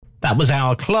That was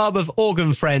our Club of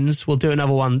Organ Friends. We'll do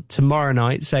another one tomorrow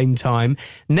night, same time.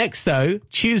 Next, though,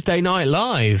 Tuesday Night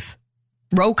Live.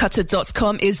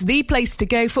 Rollcutter.com is the place to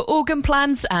go for organ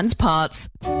plans and parts.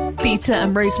 Peter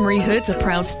and Rosemary Hood are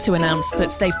proud to announce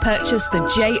that they've purchased the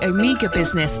J Omega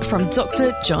business from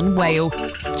Dr. John Whale.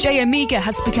 J Omega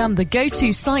has become the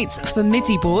go-to site for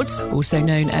MIDI boards, also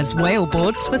known as Whale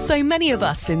boards, for so many of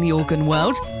us in the organ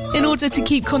world. In order to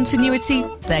keep continuity,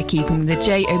 they're keeping the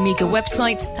J Omega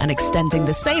website and extending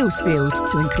the sales field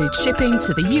to include shipping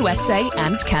to the USA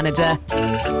and Canada.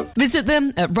 Visit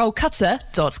them at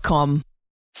rollcutter.com.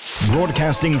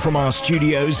 Broadcasting from our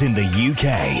studios in the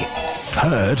UK.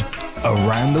 Heard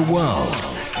around the world.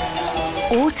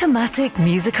 Automatic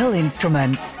musical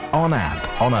instruments. On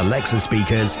app, on Alexa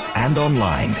speakers, and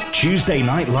online. Tuesday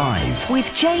Night Live.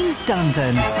 With James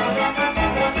Dundon.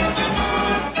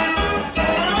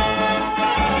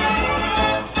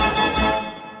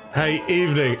 Hey,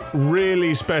 evening.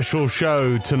 Really special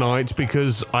show tonight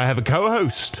because I have a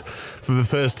co-host for the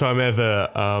first time ever.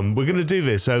 We're going to do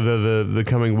this over the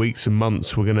coming weeks and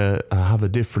months. We're going to have a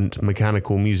different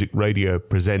mechanical music radio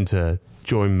presenter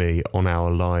join me on our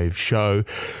live show.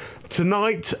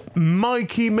 Tonight,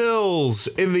 Mikey Mills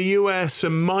in the US.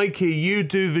 And Mikey, you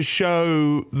do the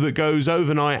show that goes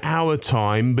overnight our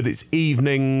time, but it's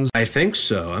evenings. I think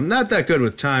so. I'm not that good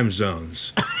with time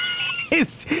zones.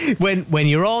 It's when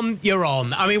you're on, you're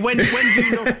on. I mean, when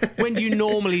do you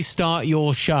normally start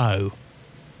your show?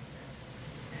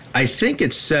 I think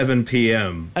it's 7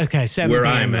 p.m. Okay, 7 where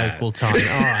p.m. I'm local at. time.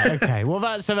 All right, okay. Well,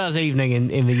 that's evening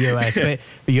in the US. But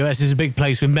the US is a big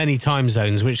place with many time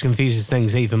zones, which confuses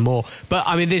things even more. But,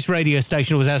 I mean, this radio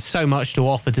station always has so much to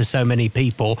offer to so many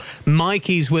people.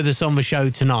 Mikey's with us on the show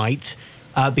tonight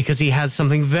because he has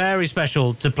something very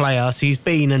special to play us. He's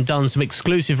been and done some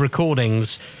exclusive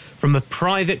recordings from a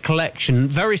private collection.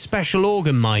 Very special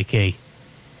organ, Mikey.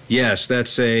 Yes,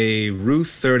 that's a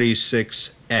Ruth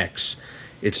 36X.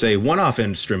 It's a one-off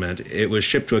instrument. It was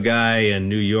shipped to a guy in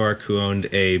New York who owned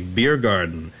a beer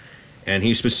garden, and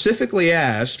he specifically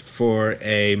asked for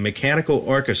a mechanical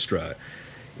orchestra.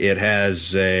 It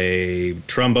has a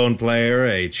trombone player,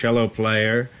 a cello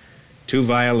player, 2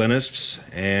 violinists,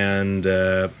 and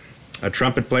a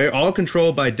trumpet player, all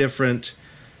controlled by different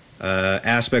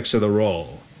aspects of the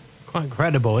role. Quite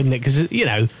incredible, isn't it? Because, you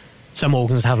know, some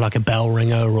organs have like a bell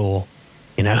ringer or,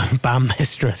 you know, band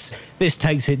mistress. This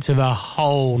takes it to the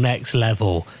whole next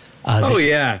level.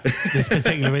 This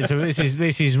particular instrument,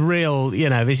 this is real, you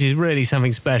know, this is really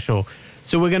something special.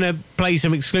 So we're going to play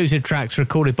some exclusive tracks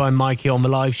recorded by Mikey on the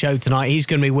live show tonight. He's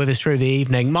going to be with us through the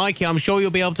evening. Mikey, I'm sure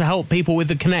you'll be able to help people with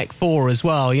the Connect 4 as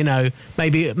well, you know,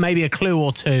 maybe a clue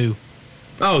or two.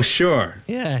 Oh, sure.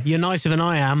 Yeah, you're nicer than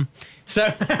I am. So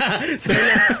let's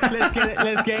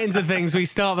get into things. We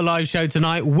start the live show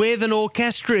tonight with an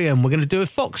orchestrion. We're going to do a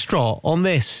foxtrot on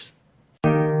this.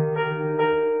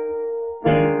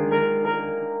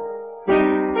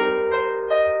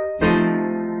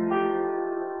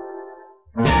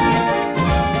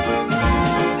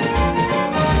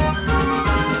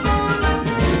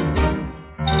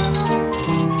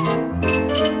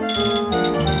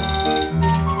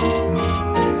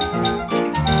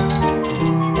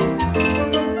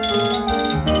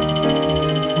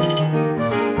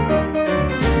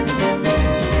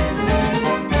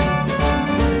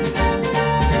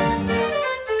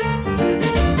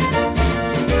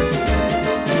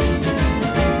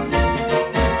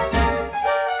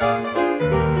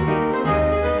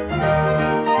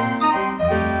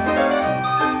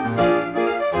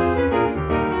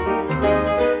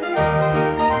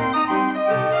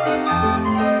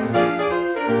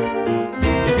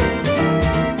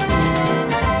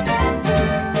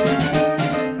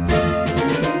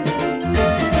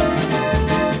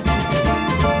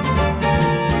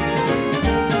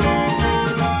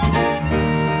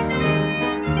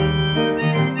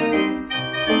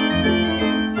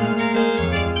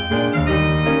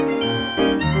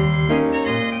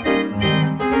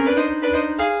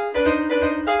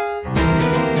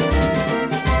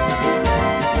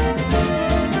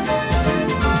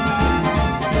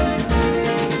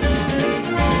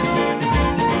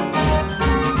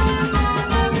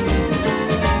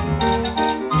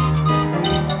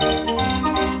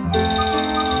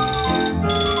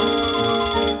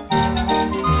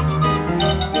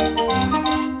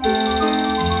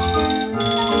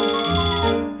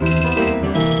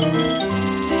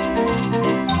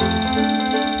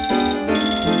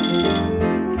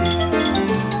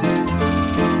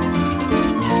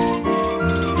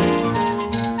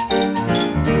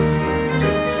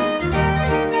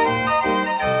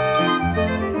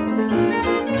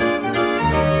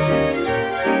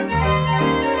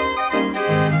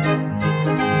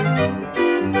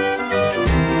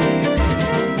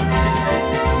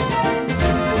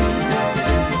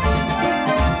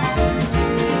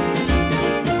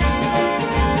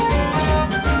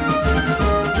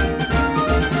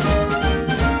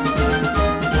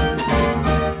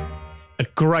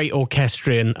 great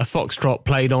orchestrion, a foxtrot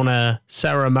played on a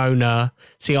ceremona.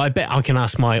 See, I bet I can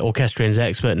ask my orchestrion's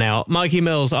expert now. Mikey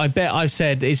Mills, I bet I've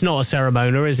said it's not a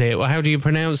ceremona, is it? Well, how do you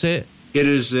pronounce it? It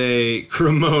is a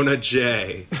Cremona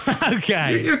J.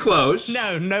 Okay. You're close.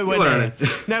 Nowhere near.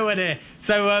 Nowhere near.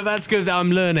 So that's good that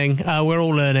I'm learning. We're all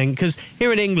learning. Because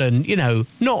here in England,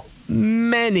 not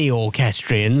many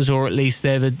orchestrions, or at least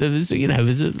there's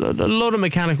a lot of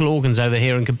mechanical organs over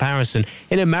here in comparison.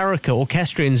 In America,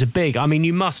 orchestrions are big. I mean,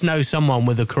 you must know someone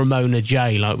with a Cremona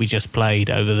J like we just played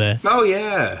over there. Oh,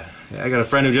 yeah. I got a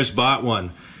friend who just bought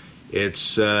one.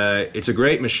 It's a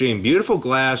great machine. Beautiful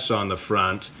glass on the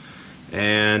front.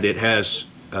 And it has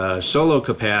solo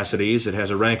capacities. It has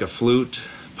a rank of flute,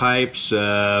 pipes,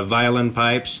 violin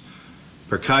pipes,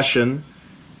 percussion,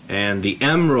 and the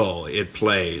M-roll it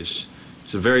plays.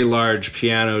 It's a very large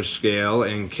piano scale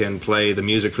and can play the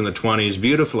music from the 20s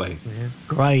beautifully. Yeah.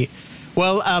 Great.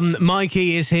 Well,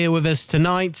 Mikey is here with us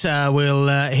tonight.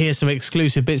 We'll hear some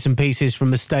exclusive bits and pieces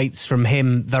from the States from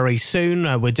him very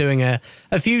soon. We're doing a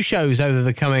few shows over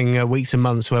the coming weeks and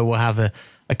months where we'll have a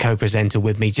co-presenter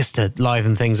with me just to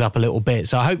liven things up a little bit.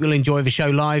 So I hope you'll enjoy the show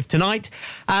live tonight.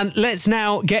 And let's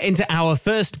now get into our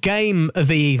first game of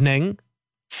the evening.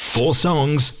 4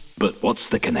 songs, but what's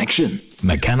the connection?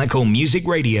 Mechanical Music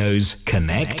Radio's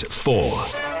Connect 4.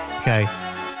 Okay.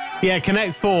 Yeah,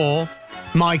 Connect 4.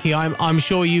 Mikey, I'm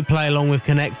sure you play along with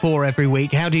Connect 4 every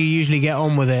week. How do you usually get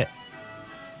on with it?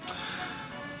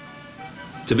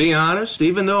 To be honest,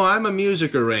 even though I'm a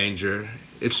music arranger,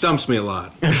 it stumps me a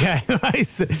lot. Okay,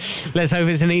 let's hope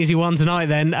it's an easy one tonight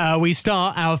then. We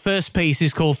start, our first piece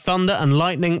is called Thunder and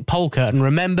Lightning Polka. And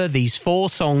remember, these 4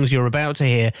 songs you're about to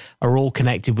hear are all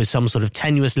connected with some sort of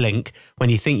tenuous link. When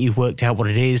you think you've worked out what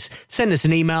it is, send us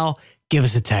an email, give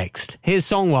us a text. Here's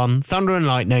song 1, Thunder and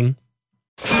Lightning.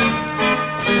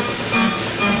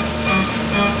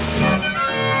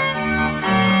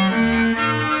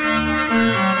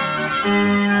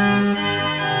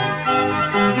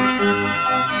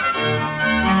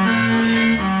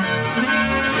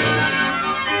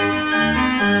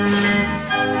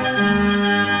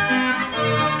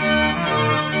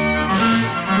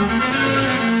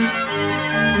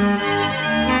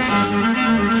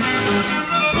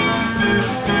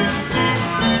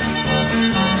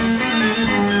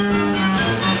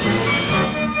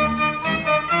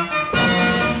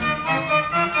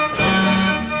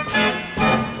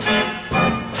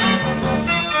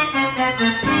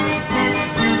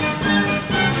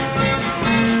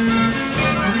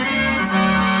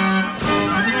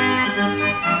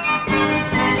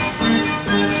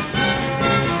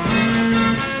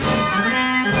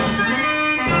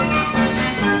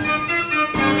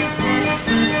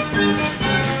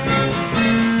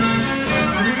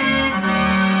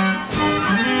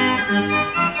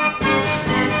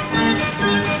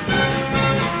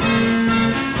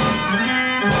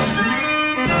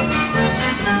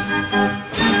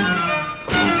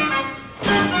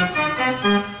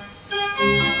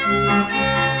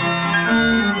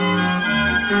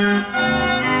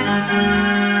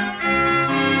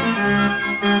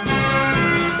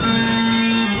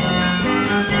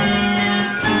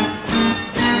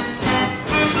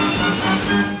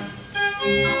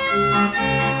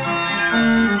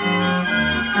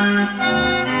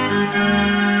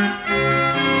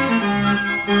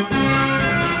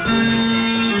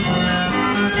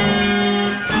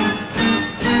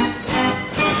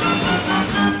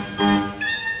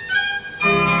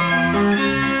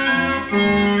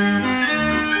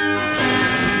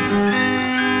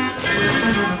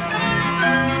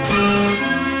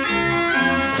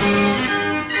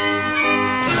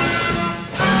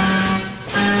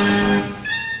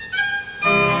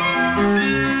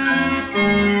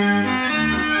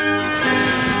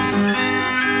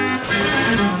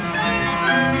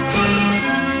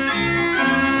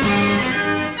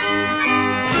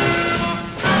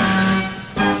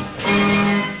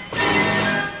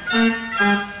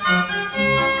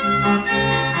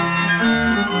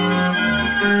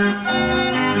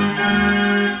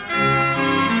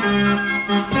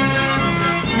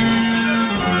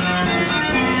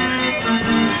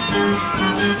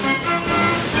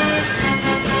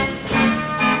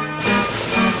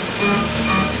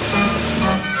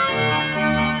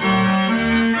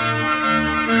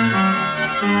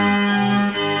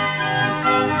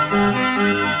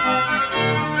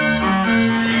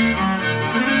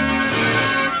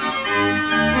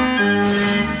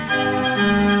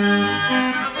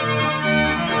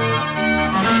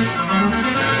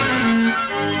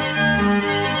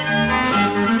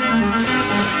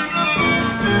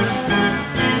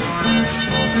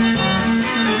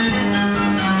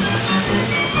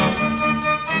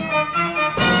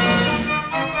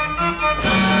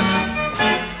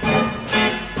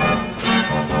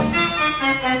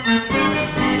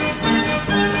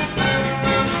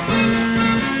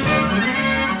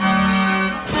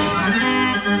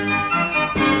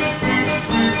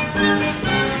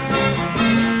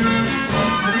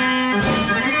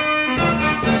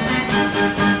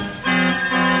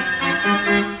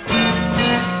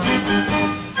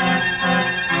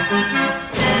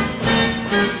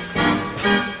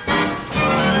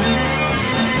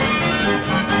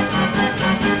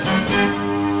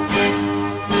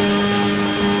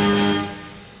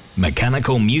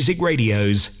 Mechanical Music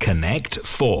Radio's Connect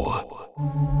 4.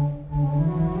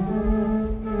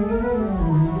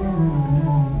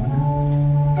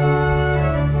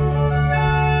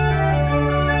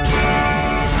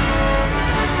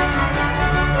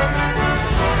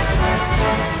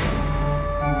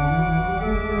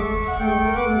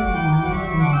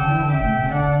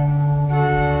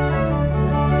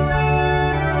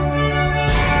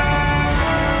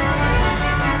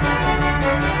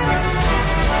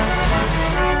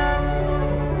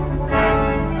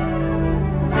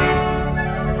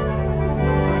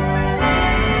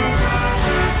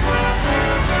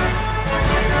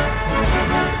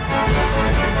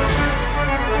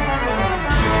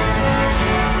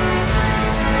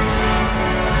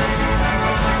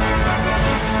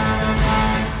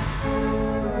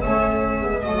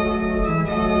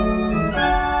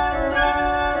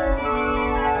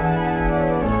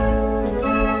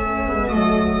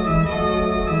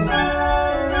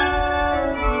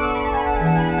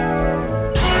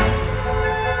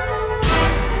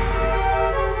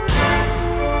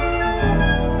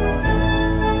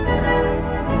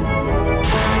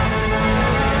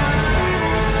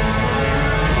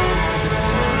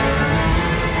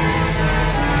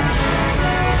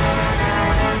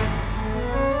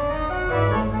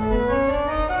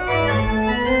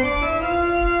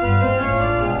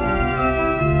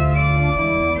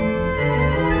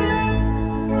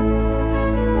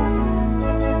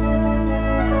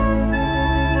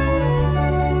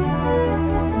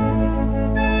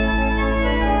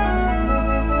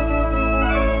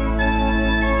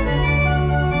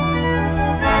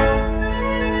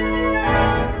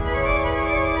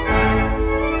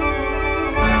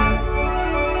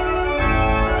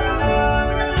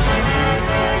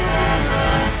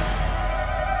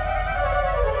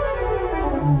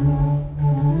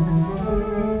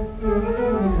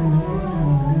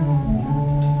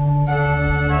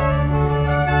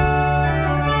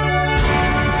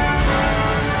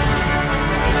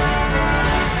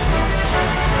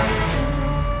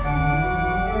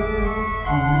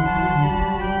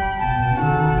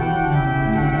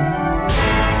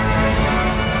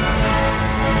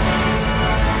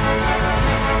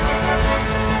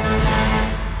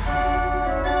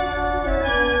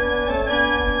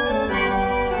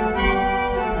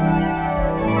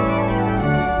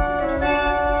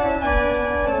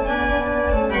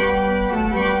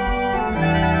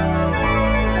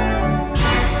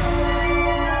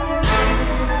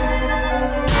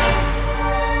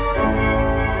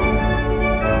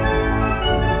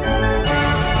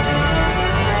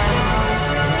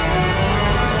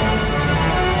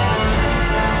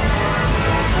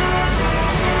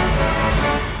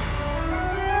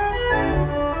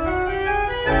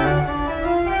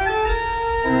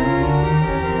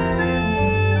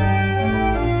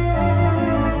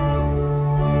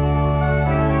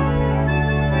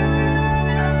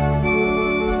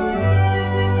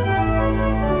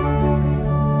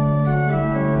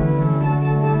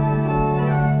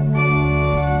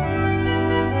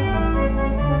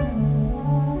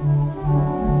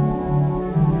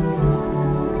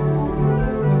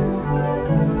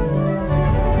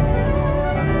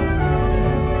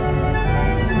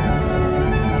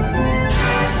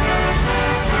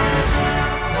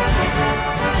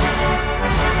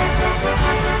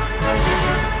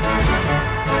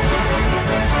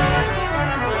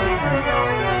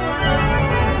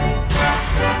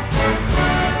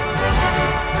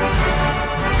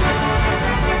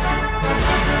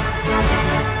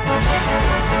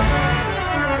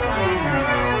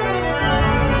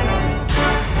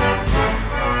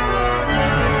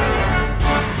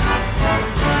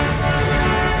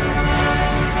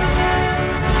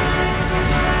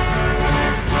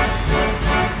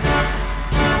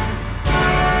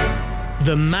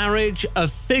 The Marriage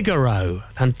of Figaro.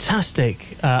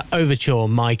 Fantastic overture,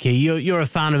 Mikey. You're a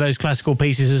fan of those classical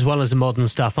pieces as well as the modern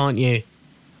stuff, aren't you?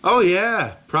 Oh,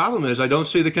 yeah. Problem is, I don't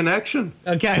see the connection.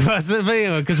 Okay, that's the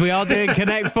thing, because we are doing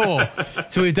Connect 4.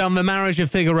 So we've done The Marriage of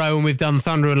Figaro and we've done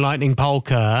Thunder and Lightning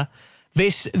Polka.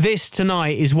 This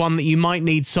tonight is one that you might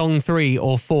need song 3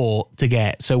 or 4 to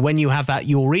get. So when you have that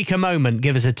eureka moment,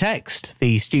 give us a text.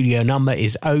 The studio number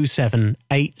is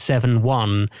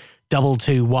 07871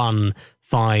 221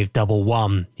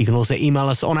 511. You can also email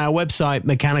us on our website,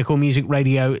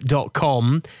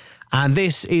 mechanicalmusicradio.com. And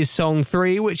this is song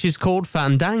 3, which is called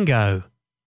Fandango.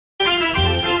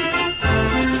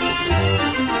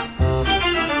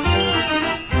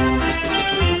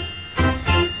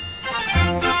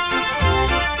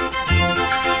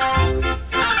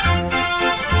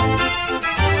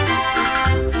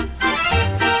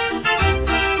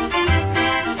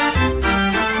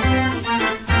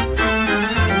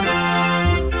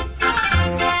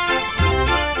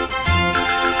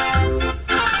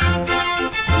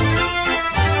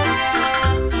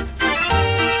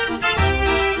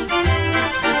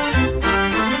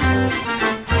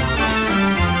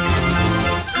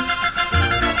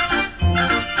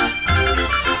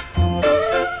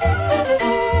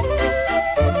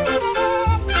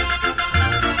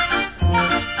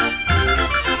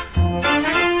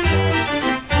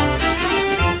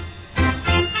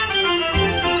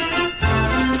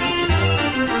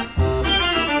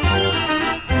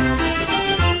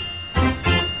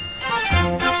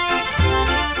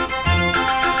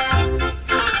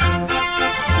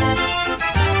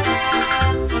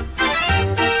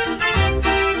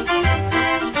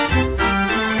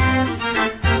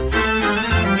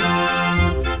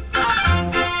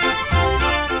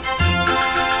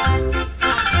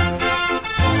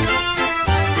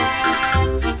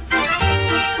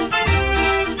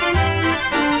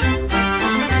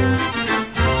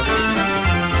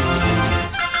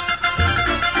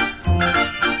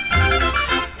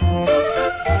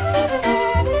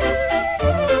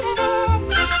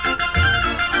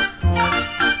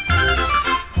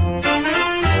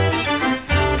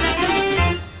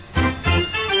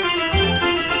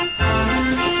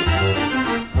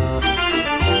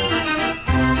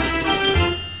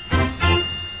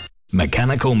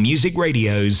 Mechanical Music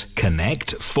Radio's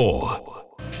Connect 4.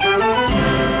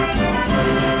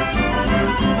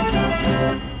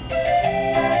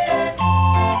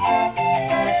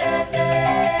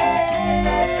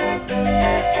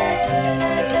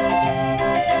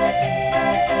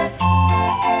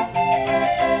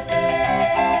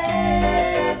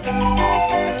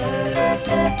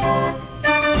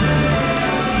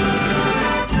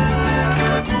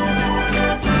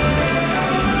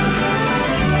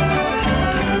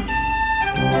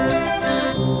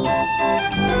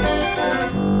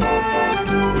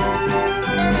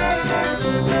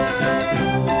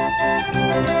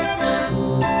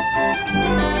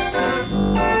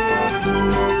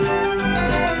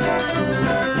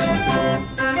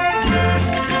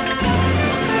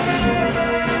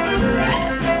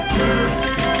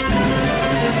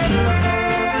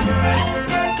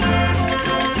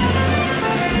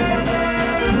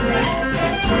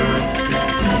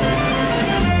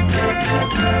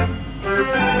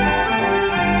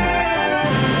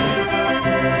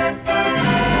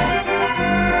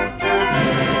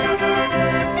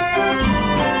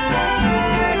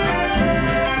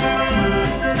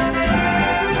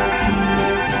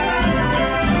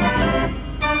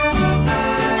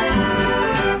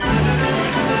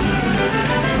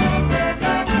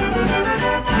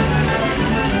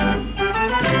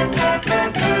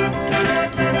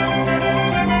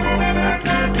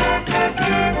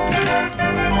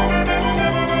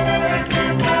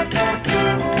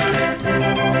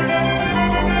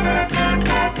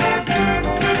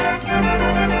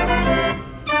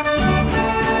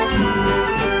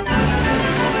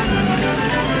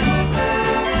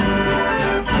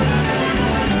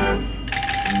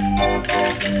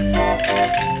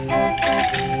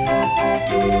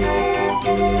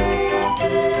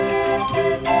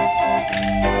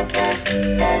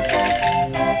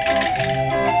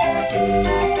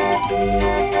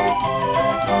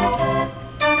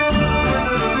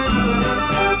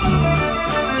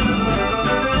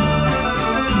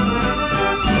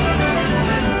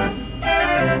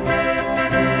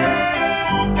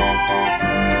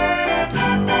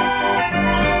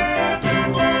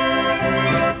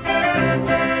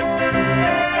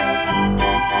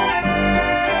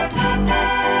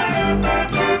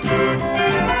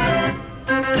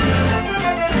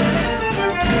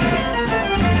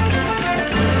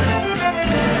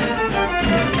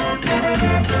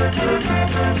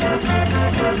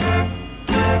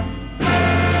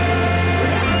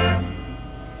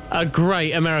 A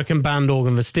great American band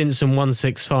organ, the Stinson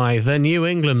 165, the New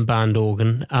England band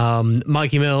organ.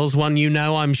 Mikey Mills, one you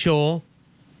know, I'm sure.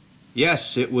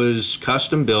 Yes, it was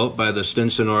custom built by the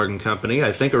Stinson Organ Company,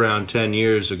 I think around 10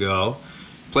 years ago.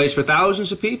 Plays for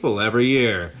thousands of people every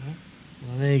year.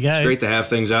 Well, there you go. It's great to have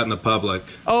things out in the public.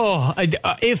 Oh,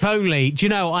 if only. Do you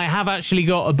know, I have actually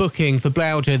got a booking for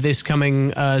Blauja this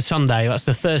coming Sunday. That's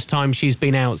the first time she's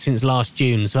been out since last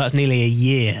June, so that's nearly a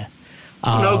year.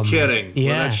 No kidding.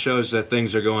 Yeah. Well, that shows that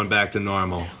things are going back to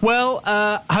normal. Well,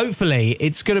 hopefully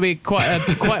it's going to be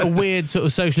quite a weird sort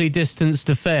of socially distanced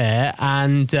affair,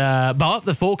 and but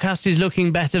the forecast is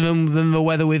looking better than the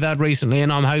weather we've had recently,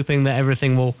 and I'm hoping that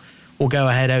everything will go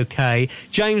ahead okay.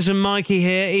 James and Mikey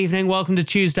here. Evening. Welcome to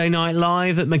Tuesday Night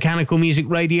Live at Mechanical Music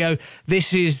Radio.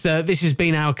 This has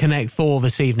been our Connect 4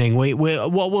 this evening. What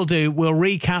we'll do, we'll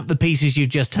recap the pieces you've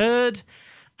just heard,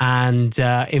 and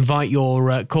invite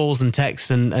your calls and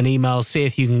texts and emails, see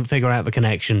if you can figure out the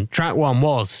connection. Track 1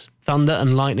 was Thunder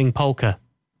and Lightning Polka.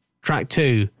 Track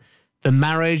 2, The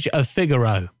Marriage of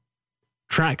Figaro.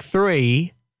 Track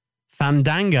 3,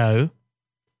 Fandango.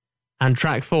 And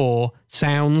track 4,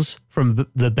 Sounds from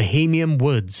the Bohemian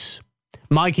Woods.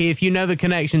 Mikey, if you know the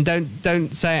connection,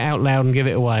 don't say it out loud and give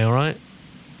it away, all right?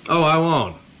 Oh, I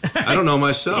won't. I don't know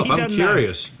myself. I'm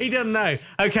curious. He doesn't know.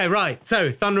 Okay, right.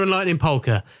 So, Thunder and Lightning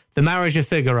Polka, The Marriage of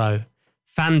Figaro,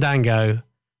 Fandango,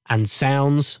 and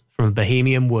Sounds from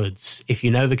Bohemian Woods. If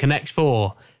you know the Connect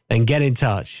 4, then get in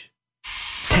touch.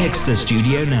 Text the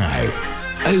studio now.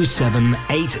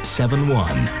 07871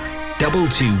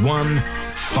 221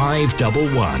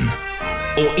 511.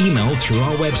 Or email through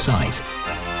our website,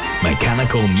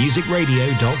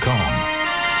 mechanicalmusicradio.com.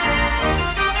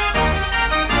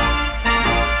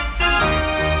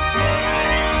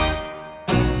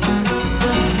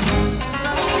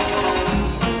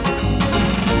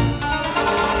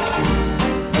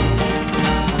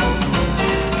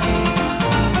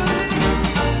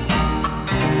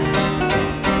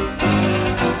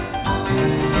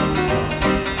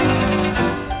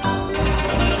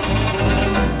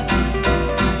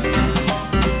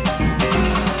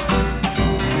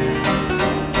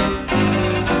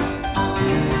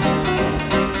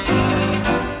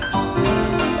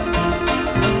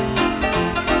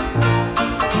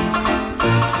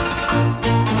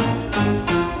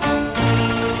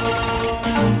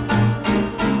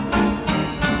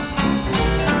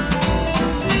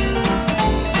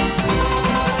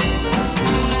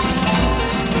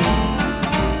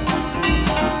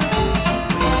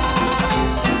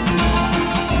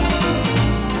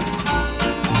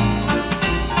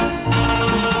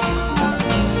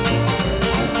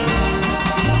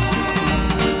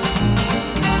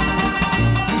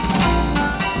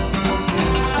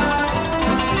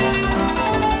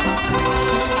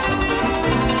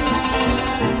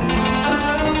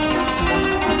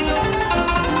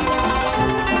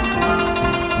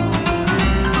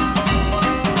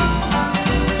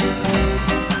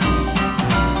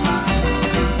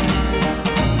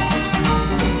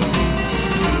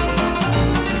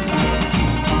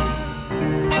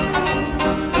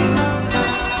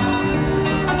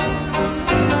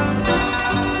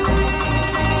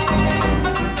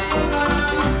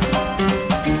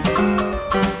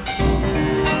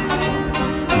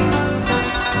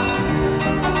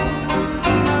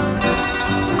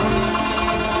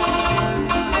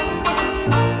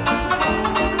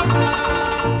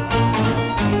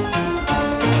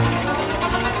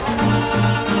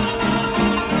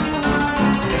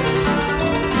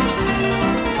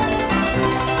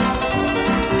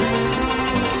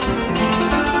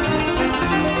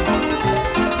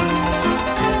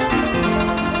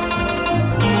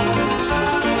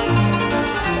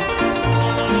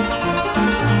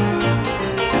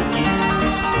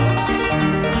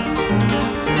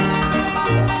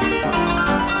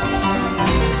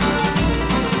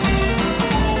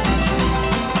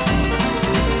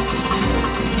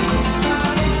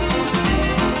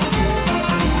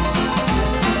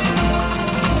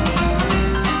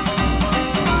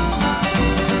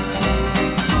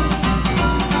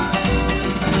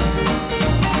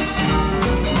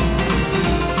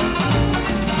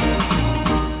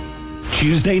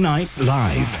 Tuesday Night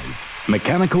Live.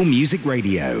 Mechanical Music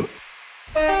Radio.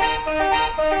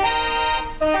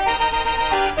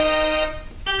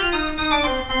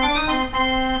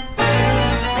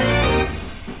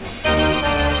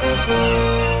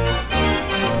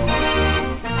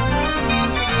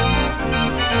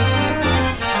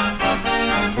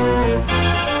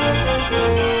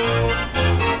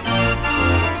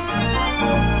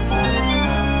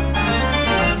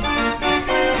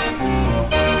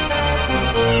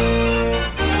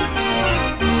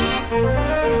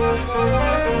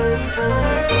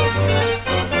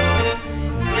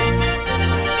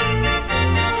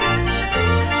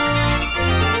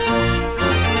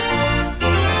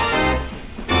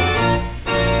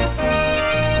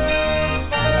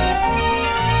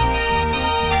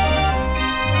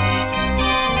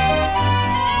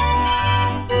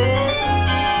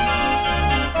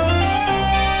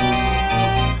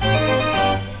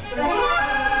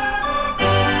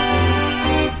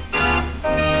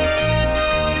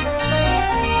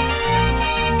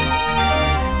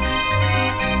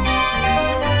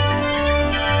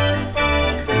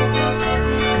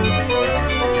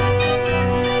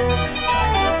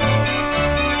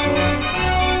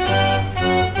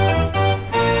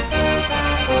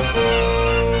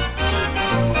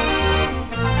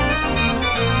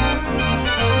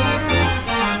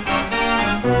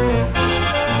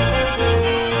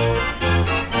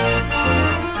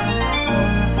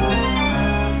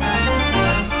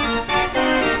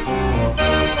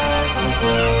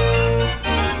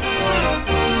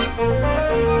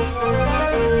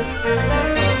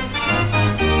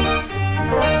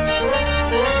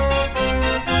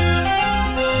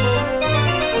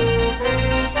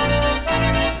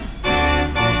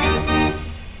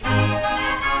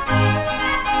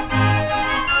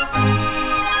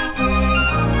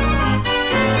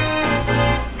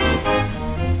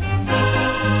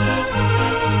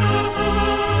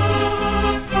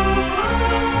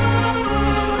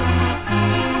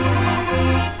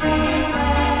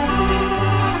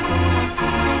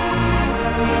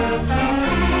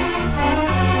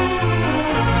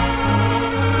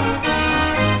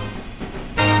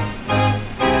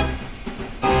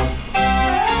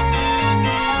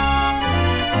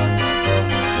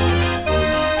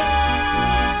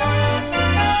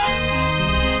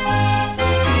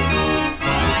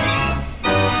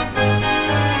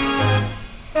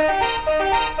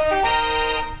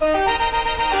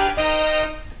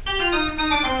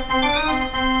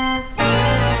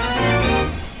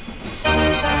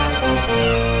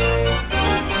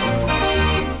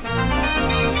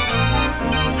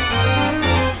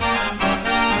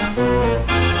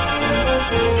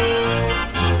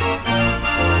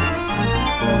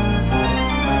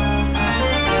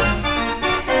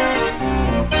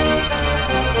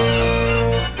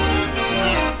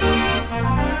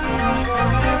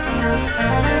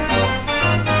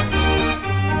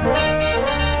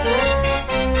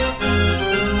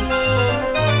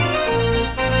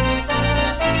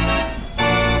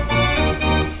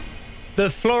 The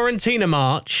Florentina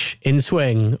March in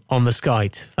swing on the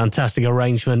Skite. Fantastic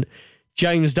arrangement.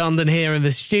 James Dundon here in the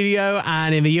studio,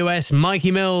 and in the US, Mikey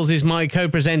Mills is my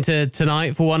co-presenter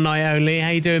tonight for One Night Only. How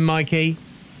you doing, Mikey?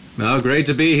 Oh, great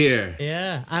to be here.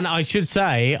 Yeah, and I should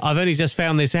say, I've only just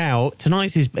found this out.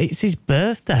 Tonight's it's his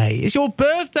birthday. It's your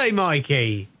birthday,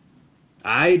 Mikey.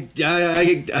 I'm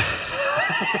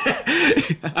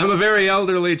a very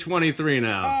elderly 23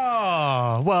 now.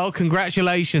 Oh, well,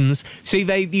 congratulations. See,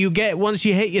 you get once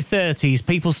you hit your 30s,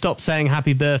 people stop saying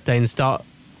happy birthday and start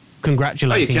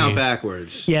congratulating you. You count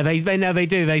backwards. Yeah, they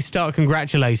do. They start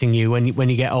congratulating you when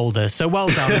you get older. So well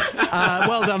done.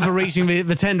 Well done for reaching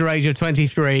the tender age of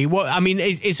 23.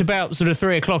 It's about sort of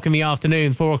 3 o'clock in the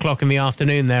afternoon, 4 o'clock in the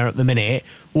afternoon there at the minute.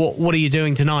 What are you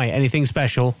doing tonight? Anything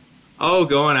special? Oh,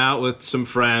 going out with some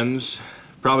friends.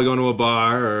 Probably going to a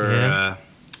bar or,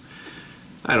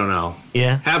 I don't know.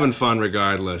 Yeah. Having fun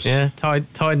regardless. Yeah,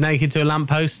 tied naked to a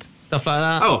lamppost, stuff like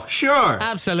that. Oh, sure.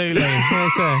 Absolutely.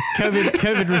 Yes, sir.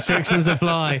 COVID restrictions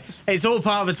apply. It's all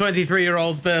part of a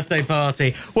 23-year-old's birthday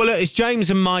party. Well, look, it's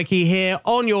James and Mikey here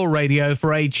on your radio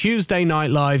for a Tuesday Night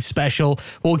Live special.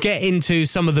 We'll get into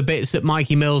some of the bits that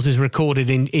Mikey Mills has recorded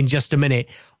in just a minute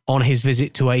on his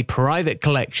visit to a private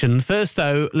collection. First,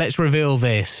 though, let's reveal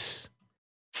this.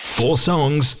 4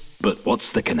 songs, but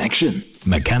what's the connection?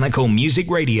 Mechanical Music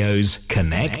Radio's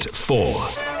Connect 4.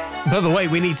 By the way,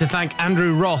 we need to thank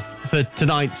Andrew Roth for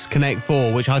tonight's Connect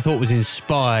 4, which I thought was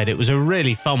inspired. It was a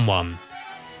really fun one.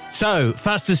 So,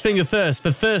 fastest finger first.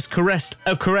 The first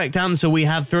correct answer we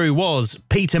had through was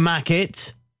Peter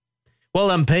Mackett. Well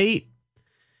done, Pete.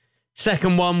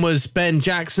 Second one was Ben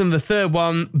Jackson. The third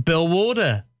one, Bill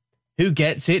Warder, who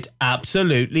gets it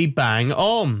absolutely bang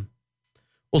on.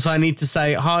 Also, I need to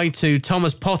say hi to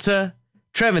Thomas Potter,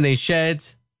 Trevor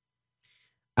Nished,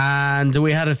 and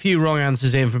we had a few wrong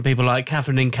answers in from people like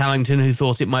Catherine in Callington, who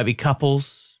thought it might be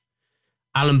couples.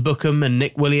 Alan Bookham and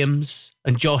Nick Williams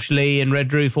and Josh Lee and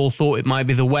Red Roof all thought it might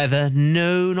be the weather.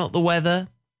 No, not the weather.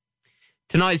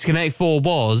 Tonight's Connect 4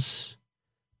 was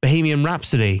Bohemian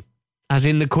Rhapsody, as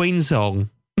in the Queen song.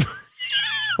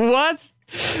 What?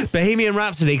 Bohemian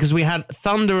Rhapsody, because we had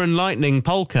Thunder and Lightning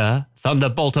Polka,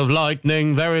 Thunderbolt of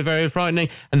Lightning, very, very frightening.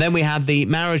 And then we had the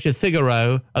Marriage of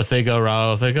Figaro,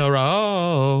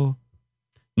 Figaro.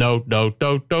 No.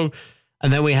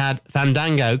 And then we had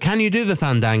Fandango. Can you do the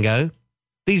Fandango?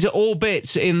 These are all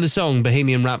bits in the song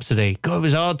Bohemian Rhapsody. God, it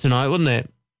was hard tonight, wasn't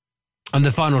it? And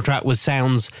the final track was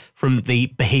Sounds from the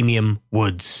Bohemian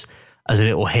Woods, as a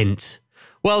little hint.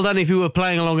 Well done if you were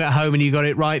playing along at home and you got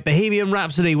it right. Bohemian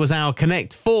Rhapsody was our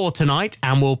Connect 4 tonight,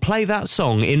 and we'll play that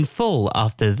song in full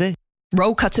after this.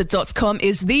 Rollcutter.com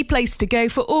is the place to go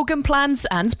for organ plans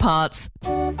and parts.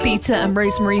 Peter and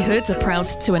Rosemary Hood are proud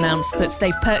to announce that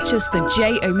they've purchased the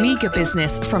J Omega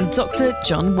business from Dr.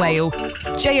 John Whale.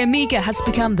 J Omega has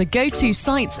become the go-to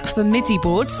site for MIDI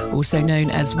boards, also known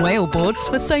as whale boards,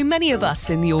 for so many of us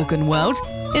in the organ world.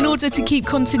 In order to keep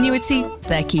continuity,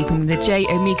 they're keeping the J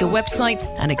Omega website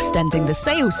and extending the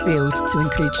sales field to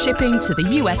include shipping to the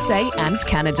USA and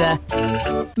Canada.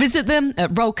 Visit them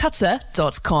at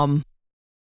rollcutter.com.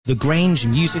 The Grange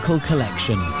Musical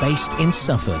Collection, based in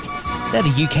Suffolk. They're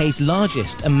the UK's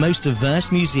largest and most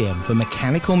diverse museum for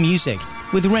mechanical music,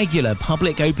 with regular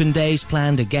public open days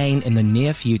planned again in the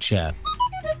near future.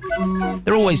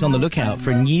 They're always on the lookout for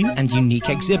a new and unique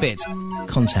exhibit.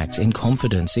 Contact in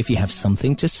confidence if you have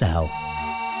something to sell.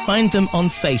 Find them on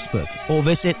Facebook or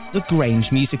visit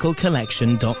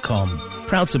thegrangemusicalcollection.com.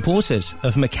 Proud supporters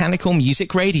of Mechanical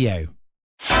Music Radio.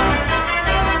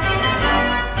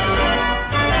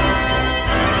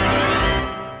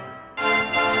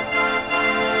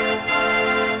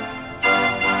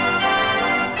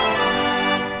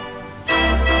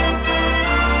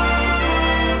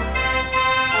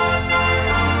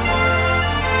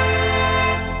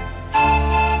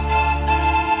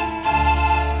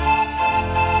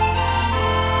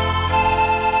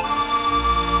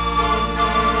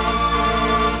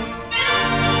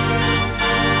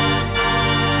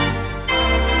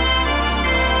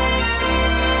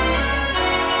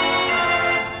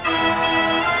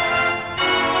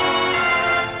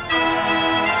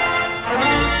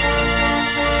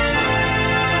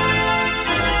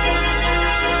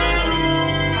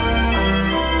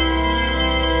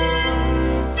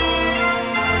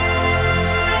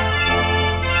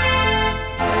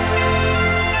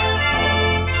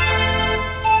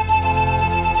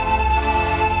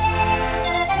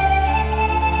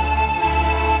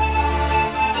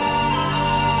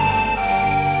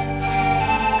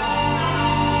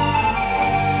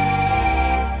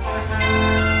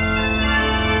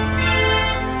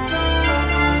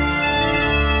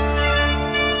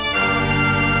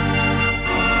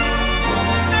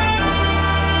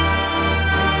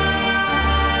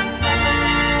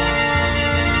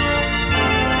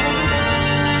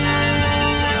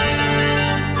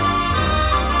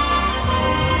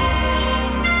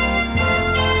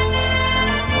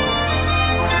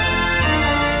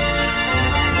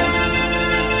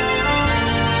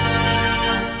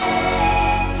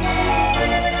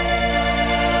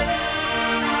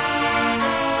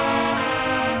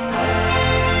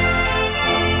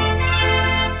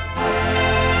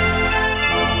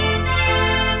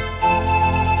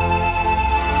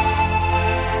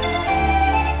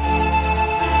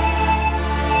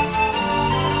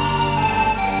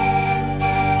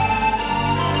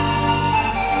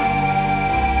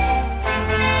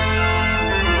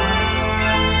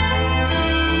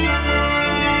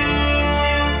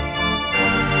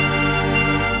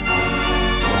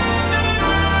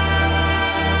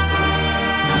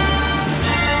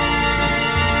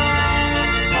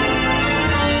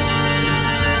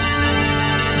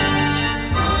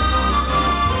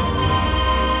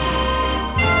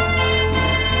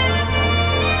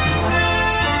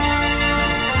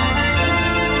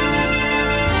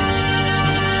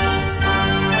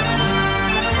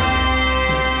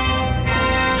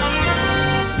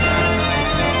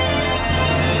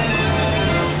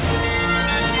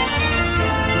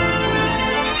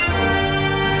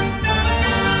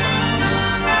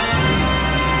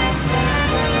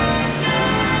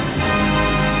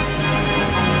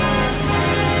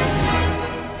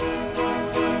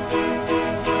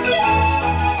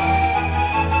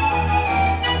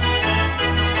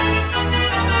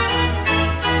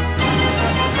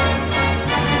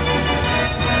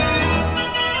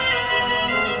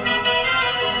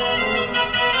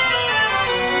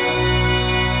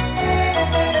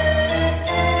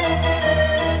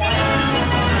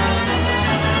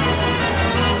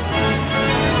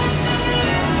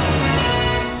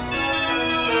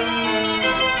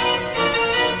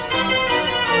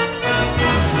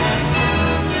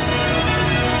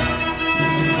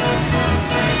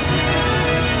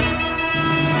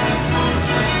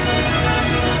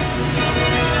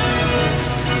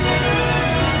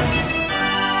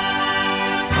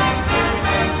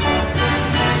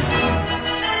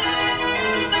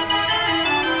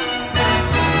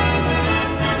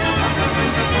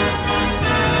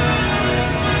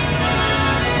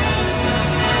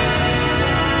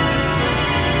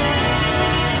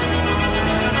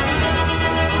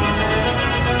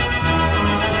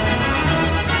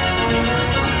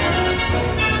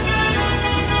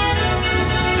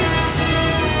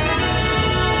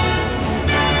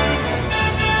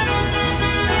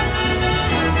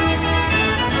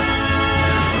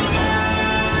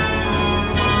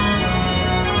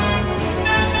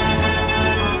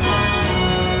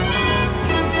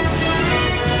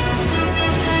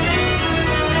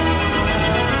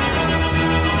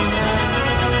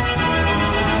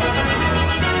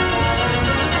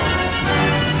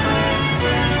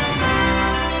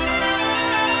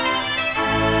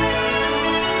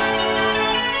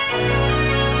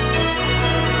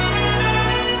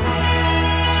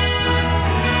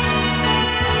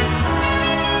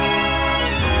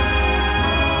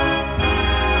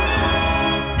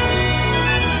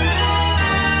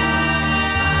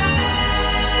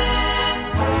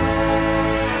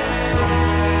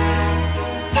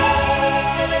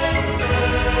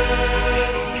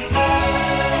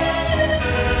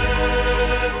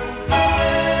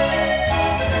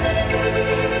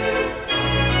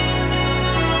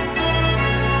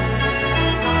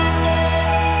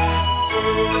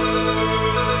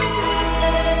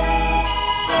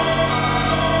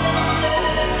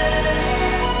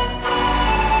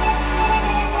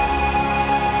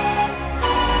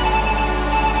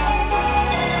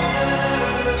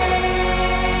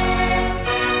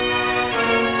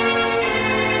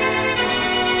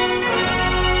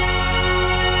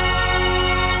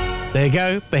 There you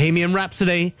go, Bohemian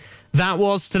Rhapsody. That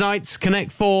was tonight's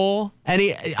Connect 4.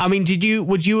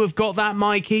 Would you have got that,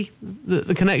 Mikey?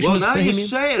 The connection was Bohemian? Well, now you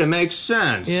say it makes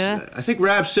sense. Yeah. I think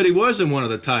Rhapsody was in one of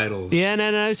the titles. Yeah,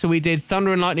 no. So we did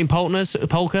Thunder and Lightning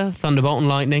Polka, Thunderbolt and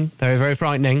Lightning. Very, very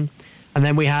frightening. And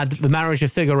then we had The Marriage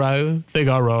of Figaro. And then,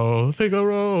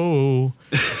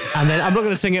 I'm not going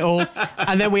to sing it all.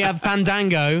 And then we have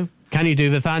Fandango. Can you do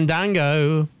the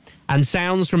Fandango? And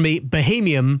sounds from the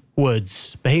Bohemian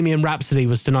Woods. Bohemian Rhapsody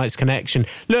was tonight's connection.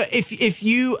 Look, if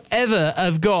you ever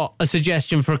have got a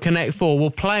suggestion for a Connect 4,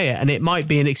 we'll play it, and it might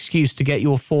be an excuse to get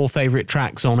your 4 favourite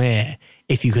tracks on air,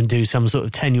 if you can do some sort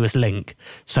of tenuous link.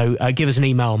 So give us an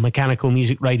email,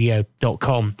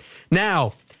 mechanicalmusicradio.com.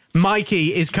 Now,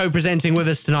 Mikey is co-presenting with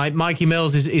us tonight. Mikey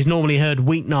Mills is normally heard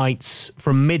weeknights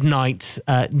from midnight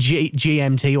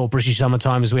GMT, or British Summer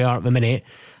Time as we are at the minute.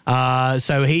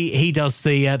 So he does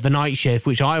the night shift,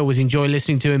 which I always enjoy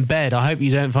listening to in bed. I hope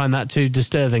you don't find that too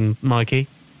disturbing, Mikey.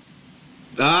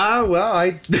 Wherever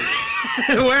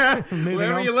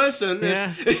you listen.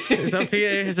 Yeah, it's up to you.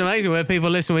 It's amazing where people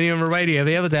listen when you're on the radio.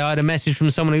 The other day I had a message from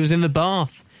someone who was in the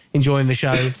bath enjoying the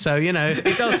show. So, it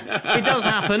does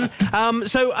happen.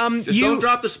 Just don't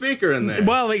drop the speaker in there.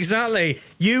 Well, exactly.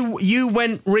 You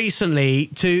went recently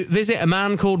to visit a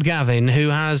man called Gavin who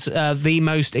has the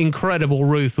most incredible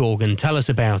Ruth organ. Tell us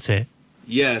about it.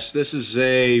 Yes, this is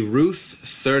a Ruth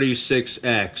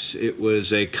 36X. It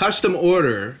was a custom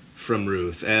order from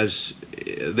Ruth. As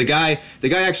the guy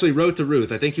actually wrote to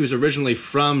Ruth. I think he was originally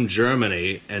from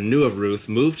Germany and knew of Ruth,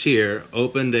 moved here,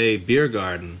 opened a beer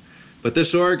garden. But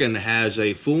this organ has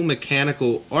a full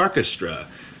mechanical orchestra,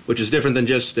 which is different than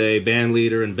just a band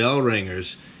leader and bell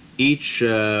ringers. Each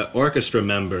orchestra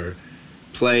member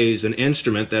plays an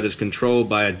instrument that is controlled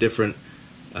by a different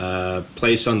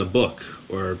place on the book.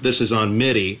 Or this is on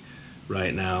MIDI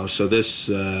right now. So this,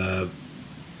 but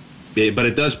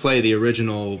it does play the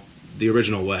original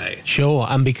way. Sure,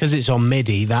 and because it's on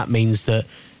MIDI, that means that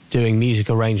doing music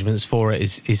arrangements for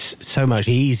it is so much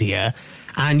easier.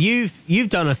 And you've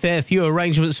done a fair few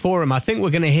arrangements for him. I think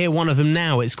we're going to hear one of them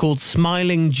now. It's called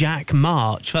Smiling Jack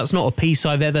March. That's not a piece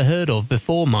I've ever heard of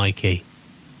before, Mikey.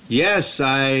 Yes,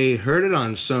 I heard it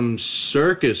on some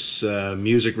circus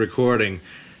music recording,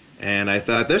 and I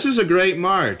thought, this is a great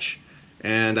march.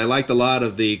 And I liked a lot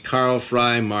of the Carl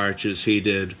Frey marches he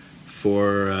did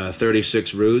for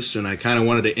 36 Ruths, and I kind of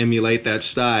wanted to emulate that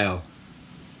style.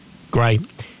 Great.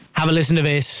 Have a listen to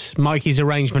this, Mikey's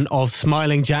arrangement of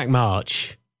Smiling Jack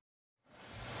March.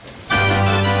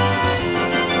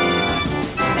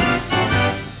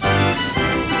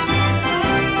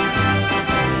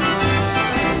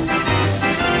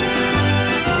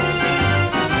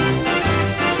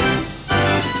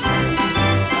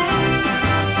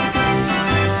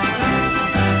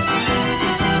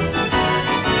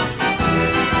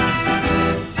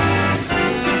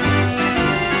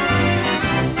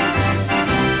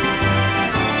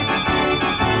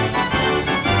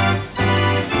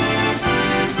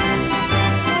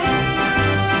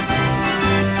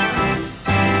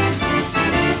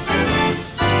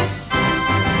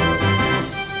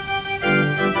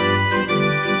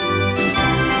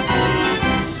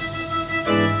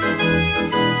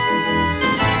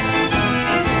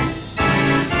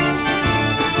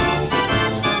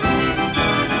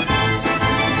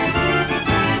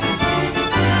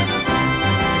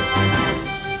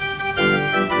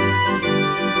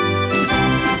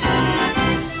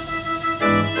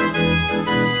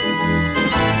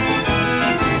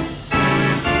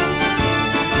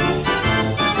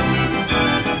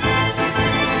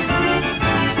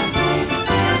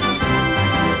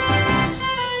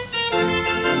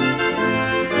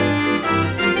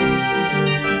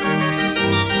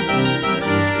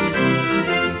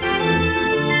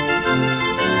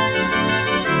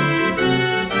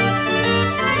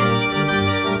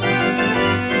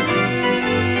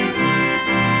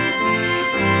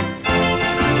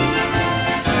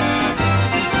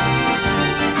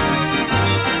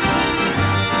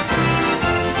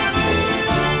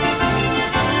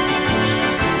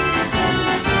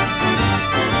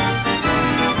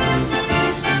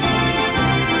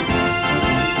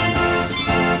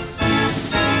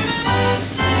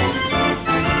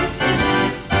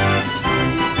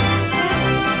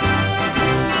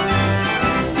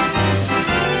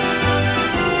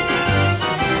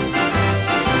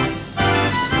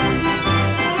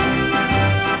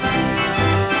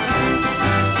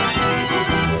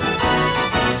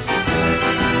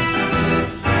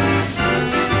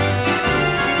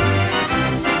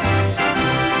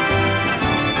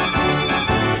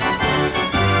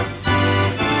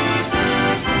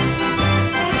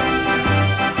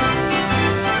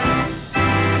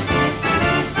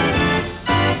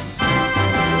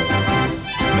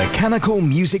 Mechanical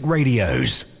Music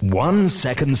Radio's 1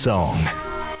 Second Song.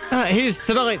 Here's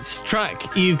tonight's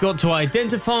track you've got to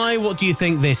identify. What do you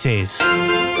think this is?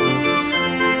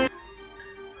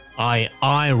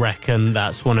 I reckon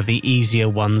that's one of the easier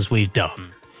ones we've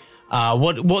done.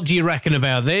 What do you reckon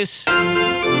about this?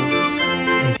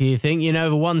 If you think you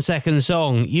know the 1 second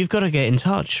song, you've got to get in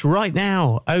touch right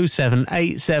now.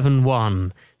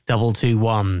 07871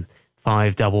 221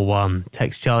 511.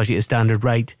 Text charge at a standard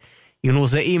rate. You can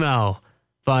also email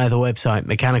via the website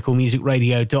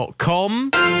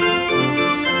mechanicalmusicradio.com.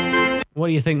 What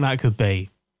do you think that could be?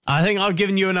 I think I've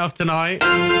given you enough tonight.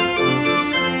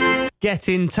 Get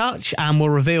in touch and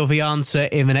we'll reveal the answer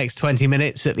in the next 20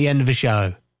 minutes at the end of the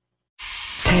show.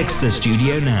 Text the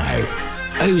studio now.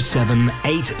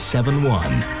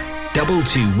 07871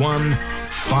 221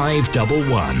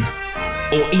 511.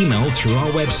 Or email through our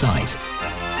website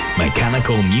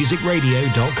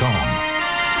mechanicalmusicradio.com.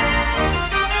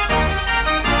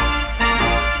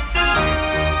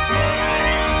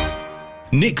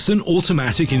 Nixon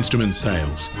Automatic Instrument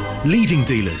Sales. Leading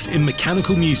dealers in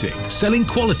mechanical music, selling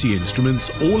quality instruments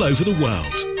all over the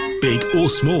world. Big or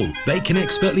small, they can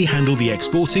expertly handle the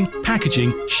exporting,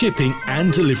 packaging, shipping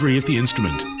and delivery of the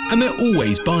instrument. And they're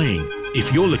always buying.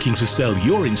 If you're looking to sell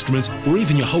your instrument or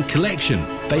even your whole collection,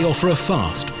 they offer a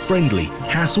fast, friendly,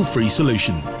 hassle-free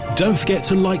solution. Don't forget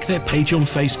to like their page on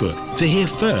Facebook to hear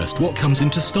first what comes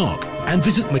into stock and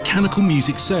visit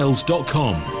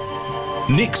mechanicalmusicsales.com.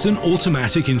 Nixon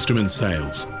Automatic Instrument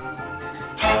Sales.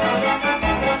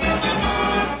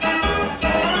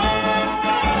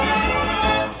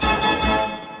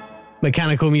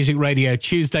 Mechanical Music Radio,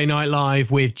 Tuesday Night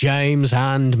Live with James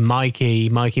and Mikey.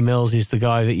 Mikey Mills is the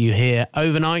guy that you hear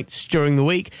overnights during the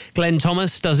week. Glenn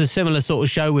Thomas does a similar sort of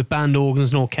show with band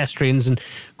organs and orchestrions and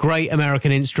great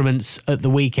American instruments at the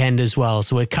weekend as well.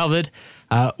 So we're covered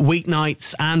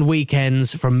weeknights and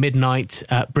weekends from midnight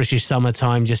British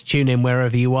summertime. Just tune in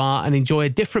wherever you are and enjoy a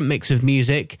different mix of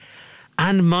music.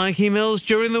 And Mikey Mills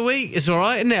during the week. It's all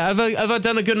right, isn't it? Have I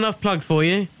done a good enough plug for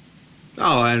you?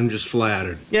 Oh, I'm just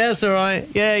flattered. Yeah, it's all right.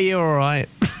 Yeah, you're all right.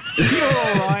 You're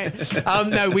all right.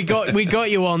 No, we got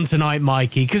you on tonight,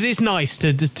 Mikey, because it's nice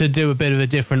to do a bit of a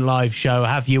different live show.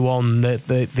 Have you on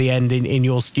the end in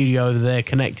your studio over there,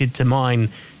 connected to mine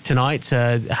tonight.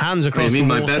 Hands across the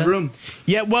water. My bedroom?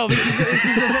 Yeah, well, this is the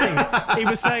thing. He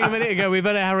was saying a minute ago, we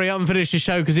better hurry up and finish the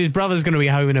show because his brother's going to be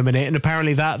home in a minute, and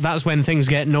apparently that's when things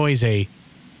get noisy.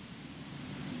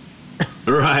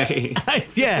 Right.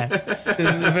 Yeah.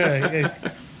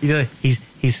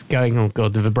 He's going. Oh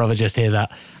God! Did the brother just hear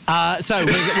that? So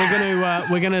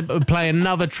we're gonna play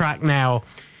another track now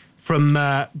from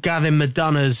Gavin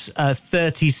McDonough's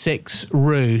 36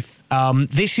 Ruth.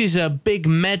 This is a big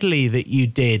medley that you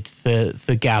did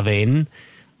for Gavin.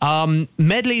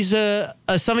 Medleys are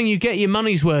something you get your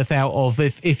money's worth out of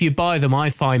if you buy them,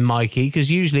 I find, Mikey, because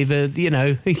usually for the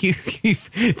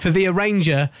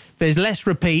arranger there's less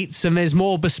repeats and there's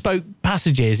more bespoke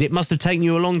passages. It must have taken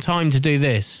you a long time to do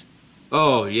this.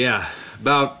 Oh yeah,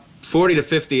 about 40 to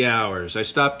 50 hours. I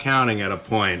stopped counting at a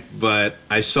point, but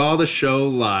I saw the show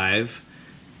live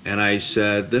and I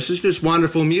said, this is just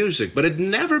wonderful music, but it had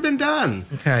never been done.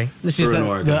 Okay. This is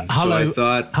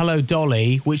the Hello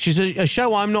Dolly, which is a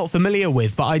show I'm not familiar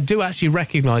with, but I do actually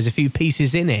recognise a few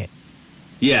pieces in it.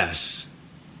 Yes.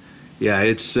 Yeah,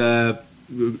 it's a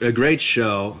great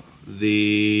show.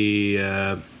 Probably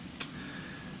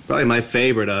my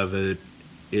favorite of it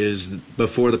is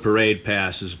Before the Parade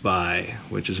Passes By,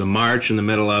 which is a march in the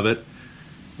middle of it.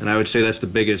 And I would say that's the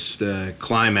biggest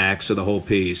climax of the whole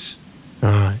piece. All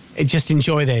right. Just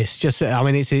enjoy this.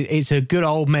 It's a good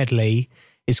old medley.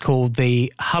 It's called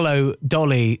the Hello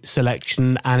Dolly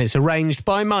selection, and it's arranged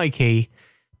by Mikey,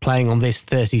 playing on this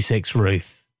 36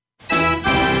 Ruth.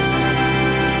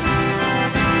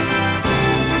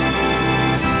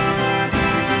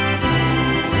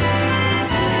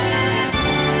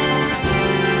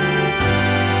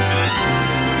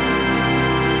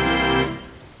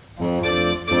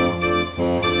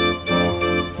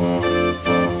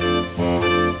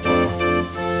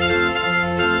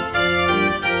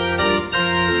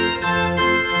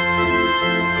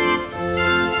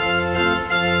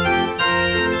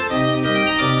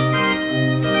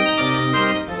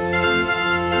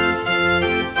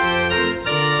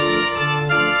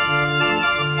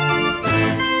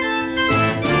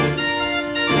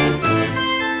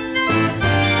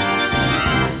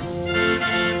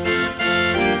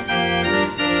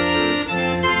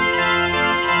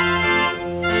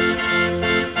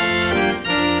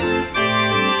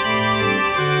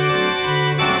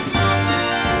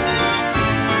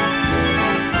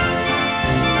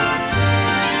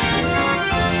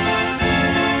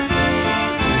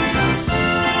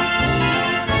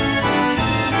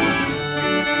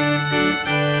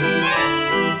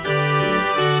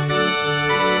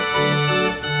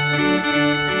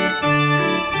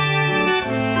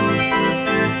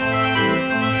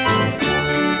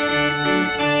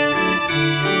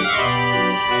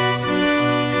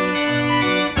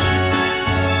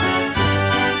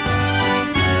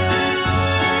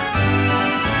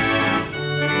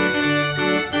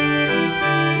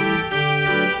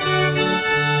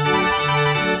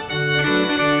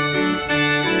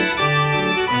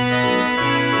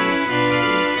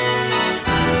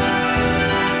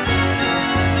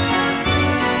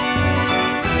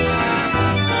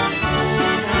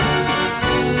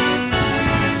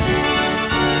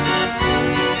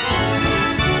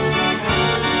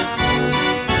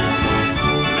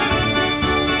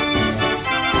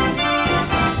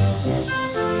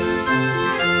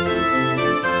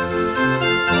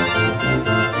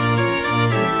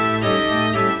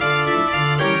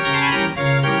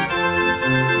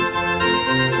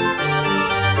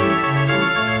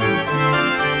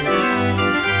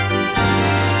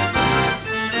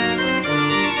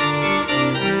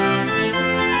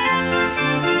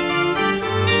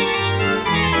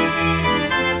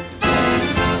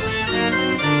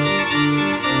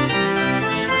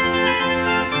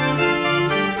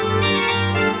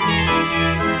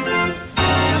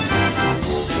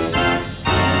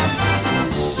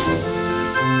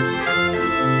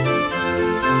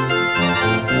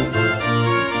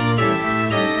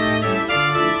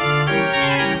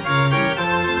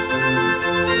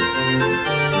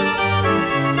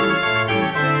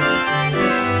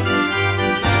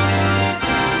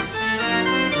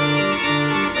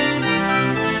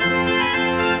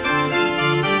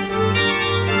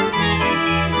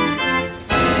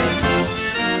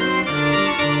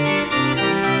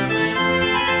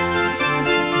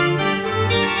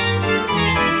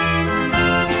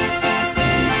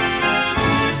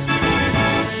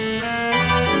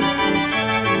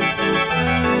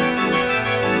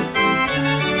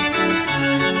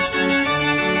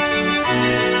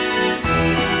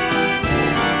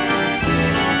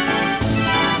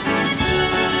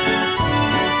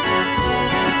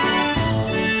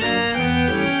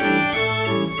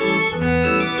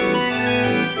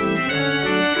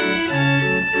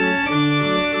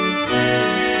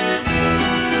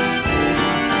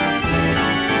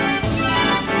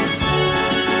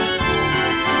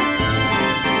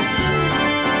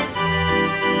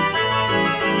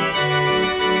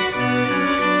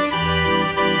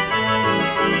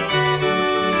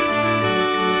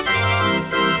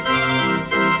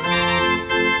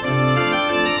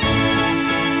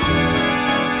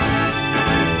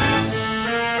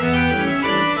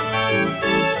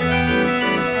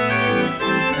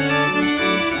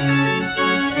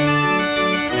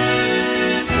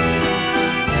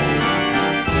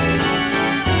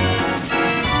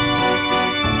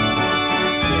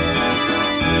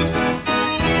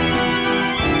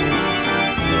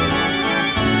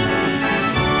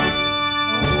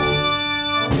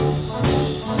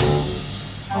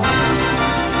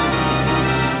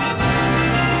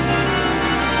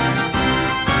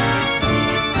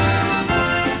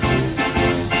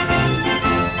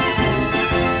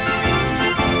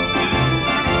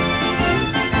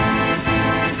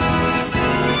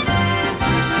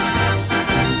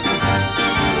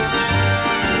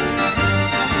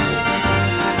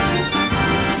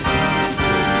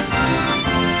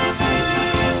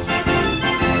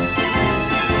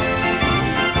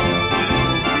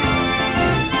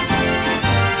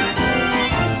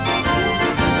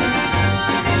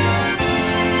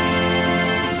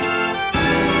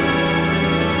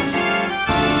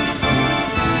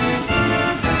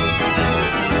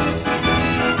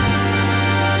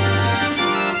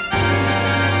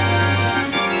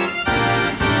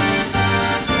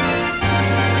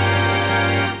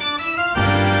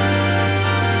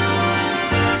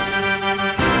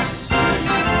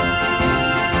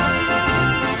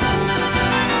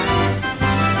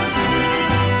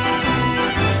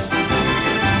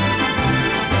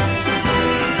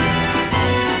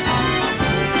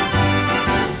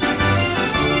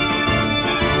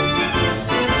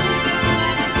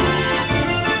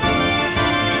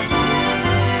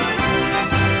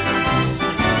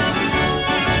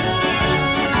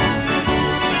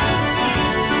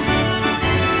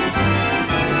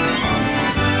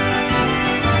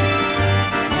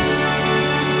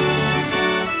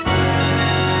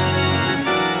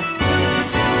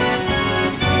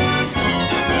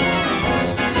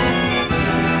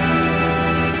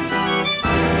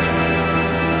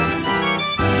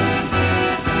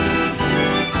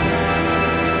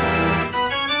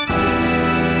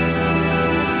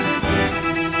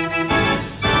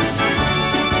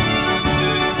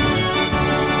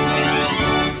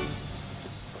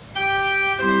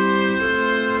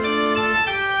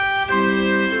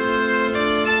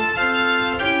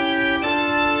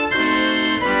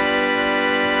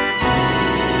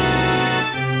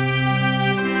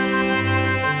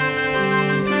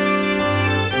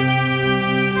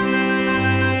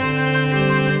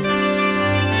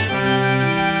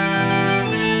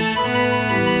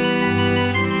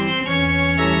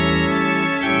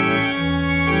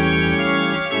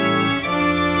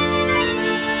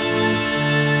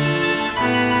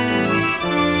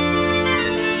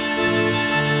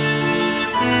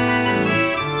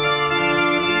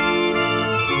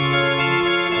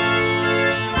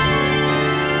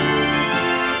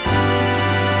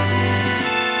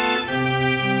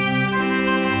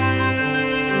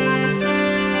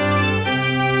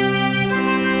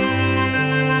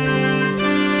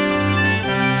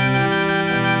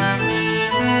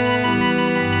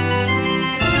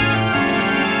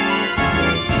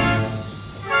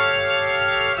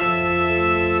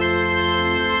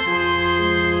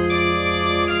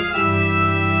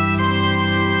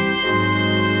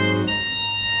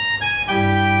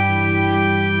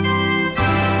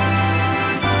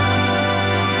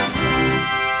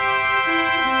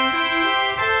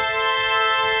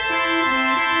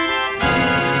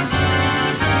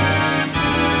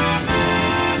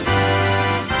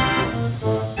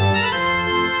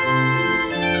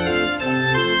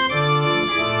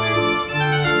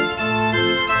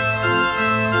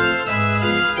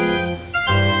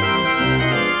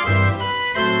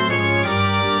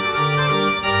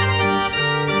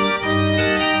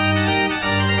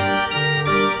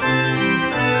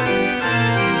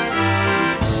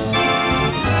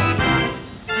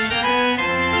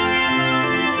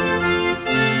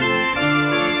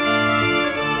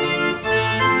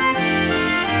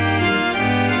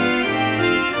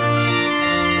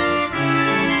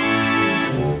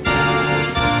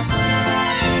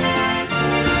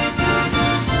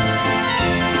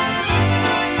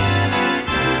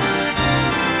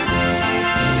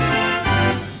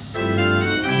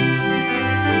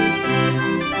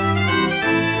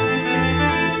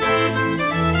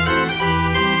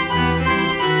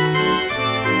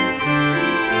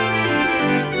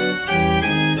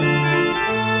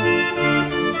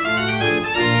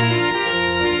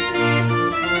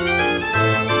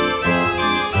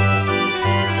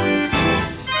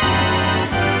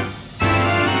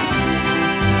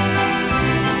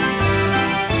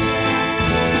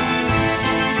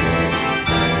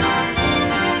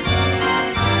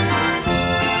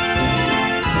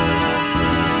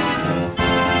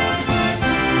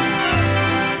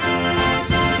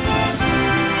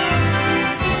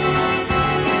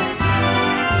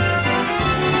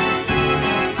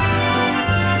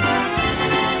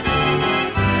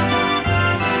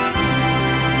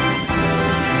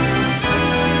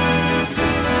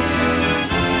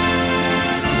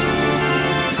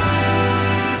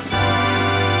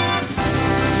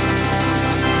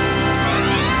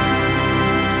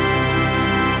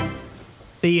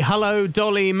 Hello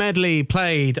Dolly medley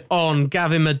played on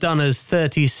Gavin McDonough's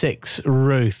 36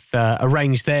 Ruth,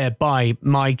 arranged there by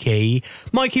Mikey.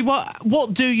 Mikey,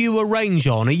 what do you arrange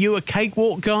on? Are you a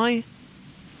cakewalk guy?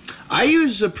 I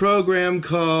use a program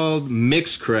called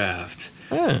Mixcraft.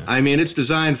 Oh. I mean, it's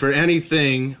designed for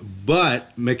anything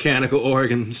but mechanical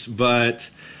organs, but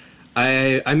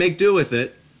I make do with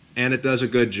it, and it does a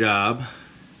good job.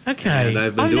 Okay. And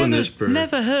I've been doing this for...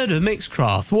 Never heard of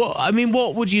Mixcraft.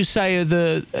 What would you say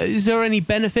are is there any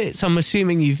benefits? I'm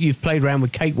assuming you've played around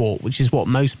with Cakewalk, which is what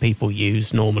most people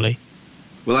use normally.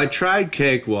 Well, I tried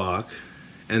Cakewalk,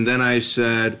 and then I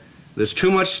said, there's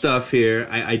too much stuff here.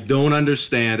 I don't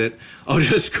understand it. I'll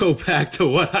just go back to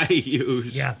what I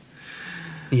use. Yeah.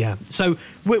 Yeah. So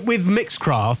with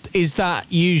Mixcraft, is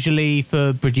that usually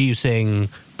for producing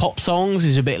pop songs?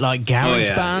 Is it a bit like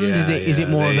GarageBand? Is it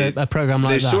more of a program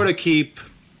like that? They sort of keep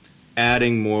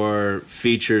adding more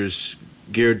features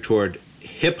geared toward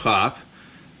hip-hop,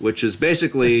 which is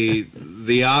basically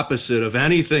the opposite of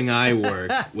anything I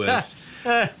work with.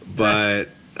 But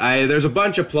there's a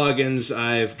bunch of plugins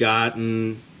I've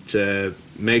gotten to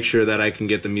make sure that I can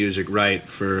get the music right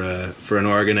for an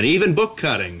organ, and even book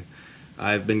cutting.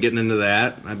 I've been getting into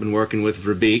that. I've been working with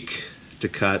Verbeek to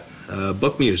cut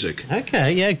book music.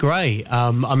 Okay, yeah, great.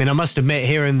 I mean, I must admit,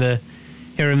 here in the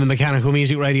Mechanical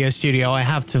Music Radio studio, I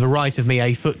have to the right of me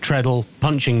a foot treadle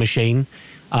punching machine,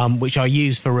 which I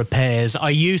use for repairs.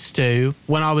 I used to,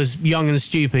 when I was young and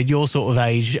stupid, your sort of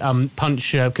age,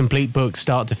 punch complete books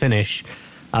start to finish.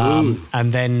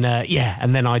 And then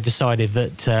I decided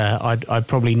that I'd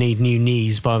probably need new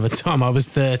knees by the time I was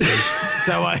 30.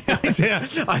 So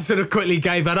I sort of quickly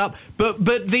gave that up.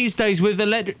 But these days with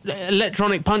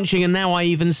electronic punching, and now I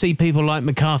even see people like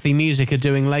McCarthy Music are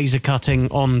doing laser cutting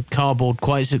on cardboard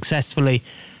quite successfully.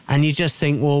 And you just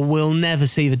think, well, we'll never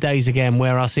see the days again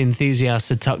where us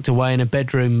enthusiasts are tucked away in a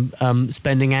bedroom,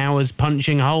 spending hours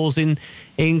punching holes in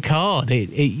card.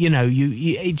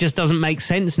 It just doesn't make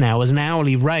sense now. As an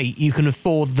hourly rate, you can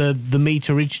afford the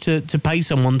meterage to pay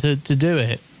someone to do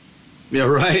it. Yeah,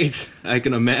 right. I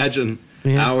can imagine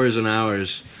hours and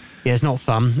hours. Yeah, it's not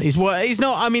fun. It's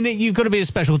not. I mean, you've got to be a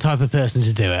special type of person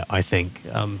to do it, I think.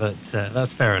 But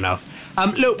that's fair enough.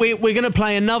 Look, we're going to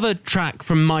play another track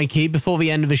from Mikey before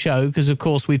the end of the show because, of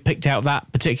course, we picked out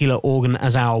that particular organ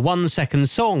as our 1 second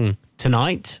song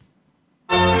tonight.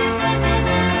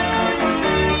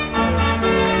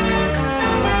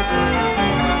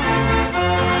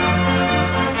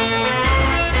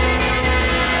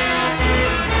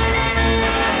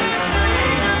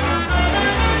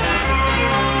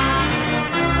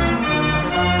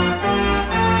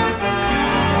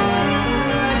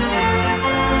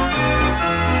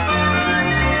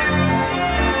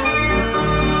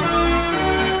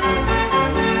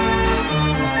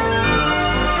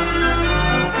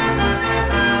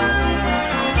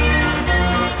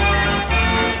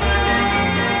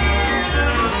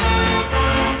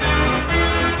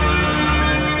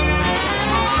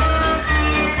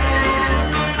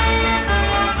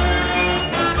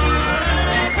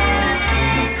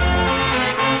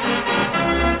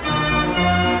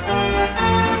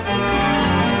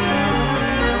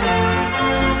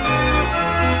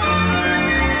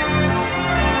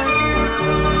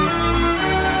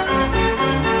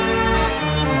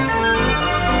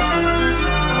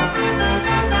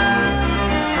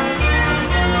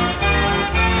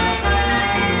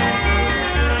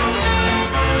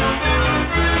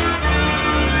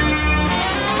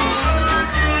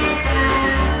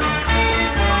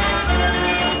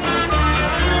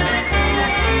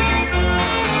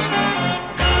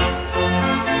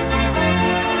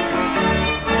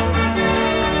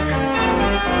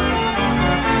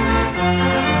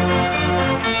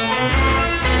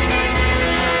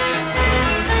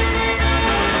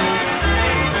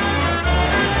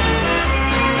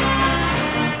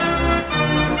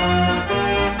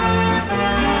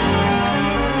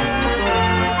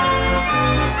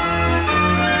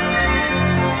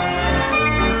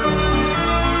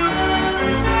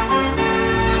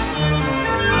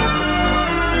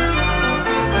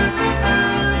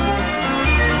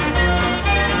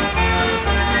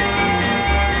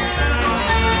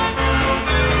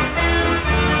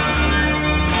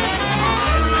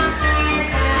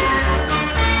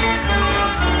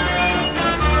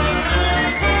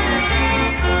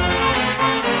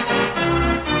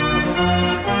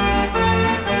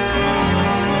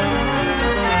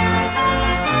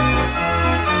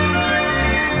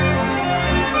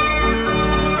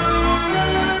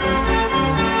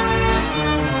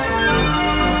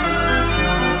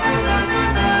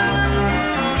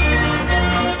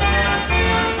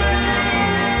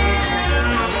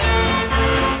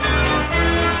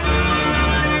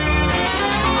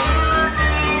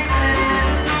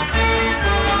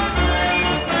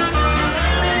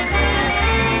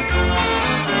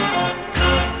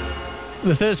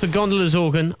 The Thirst for Gondolas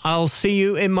organ. I'll see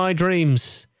you in my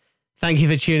dreams. Thank you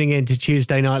for tuning in to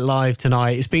Tuesday Night Live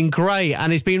tonight. It's been great,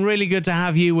 and it's been really good to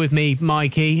have you with me,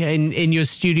 Mikey, in your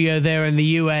studio there in the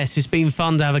US. It's been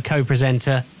fun to have a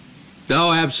co-presenter.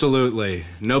 Oh, absolutely.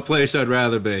 No place I'd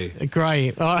rather be.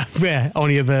 Great. Yeah,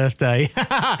 on your birthday.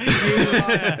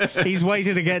 He's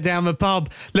waiting to get down the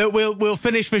pub. Look, we'll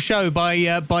finish the show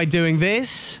by doing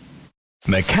this.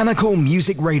 Mechanical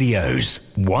Music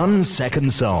Radio's 1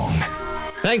 second song.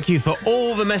 Thank you for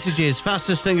all the messages.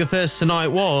 Fastest finger first tonight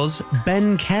was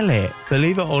Ben Kelly.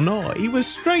 Believe it or not, he was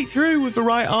straight through with the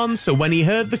right answer when he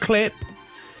heard the clip,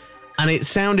 and it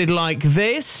sounded like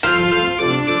this.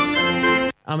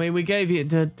 I mean, we gave you...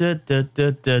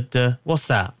 What's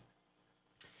that?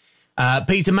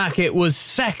 Peter Mackett was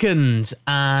second,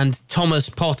 and Thomas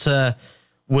Potter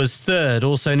was third.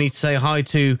 Also need to say hi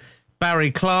to Barry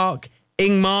Clark,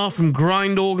 Ingmar from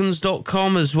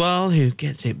grindorgans.com as well, who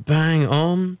gets it bang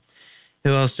on.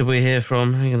 Who else did we hear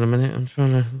from? Hang on a minute, I'm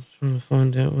trying to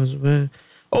find out where.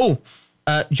 Oh,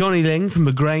 Johnny Ling from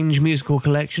the Grange Musical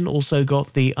Collection also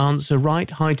got the answer right.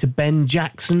 Hi to Ben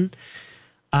Jackson.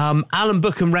 Alan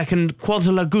Bookham reckoned Quanta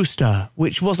Lagusta,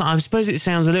 which wasn't... I suppose it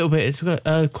sounds a little bit...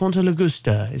 Quanta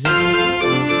Lagusta, is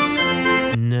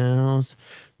it? No,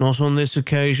 not on this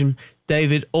occasion.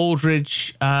 David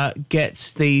Aldridge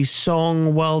gets the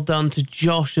song. Well done to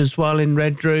Josh as well in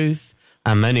Redruth,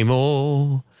 and many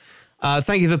more.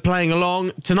 Thank you for playing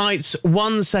along. Tonight's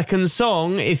 1 second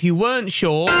song, if you weren't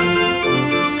sure...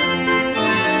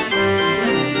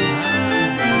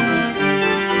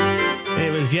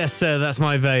 It was Yes Sir, That's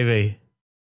My Baby.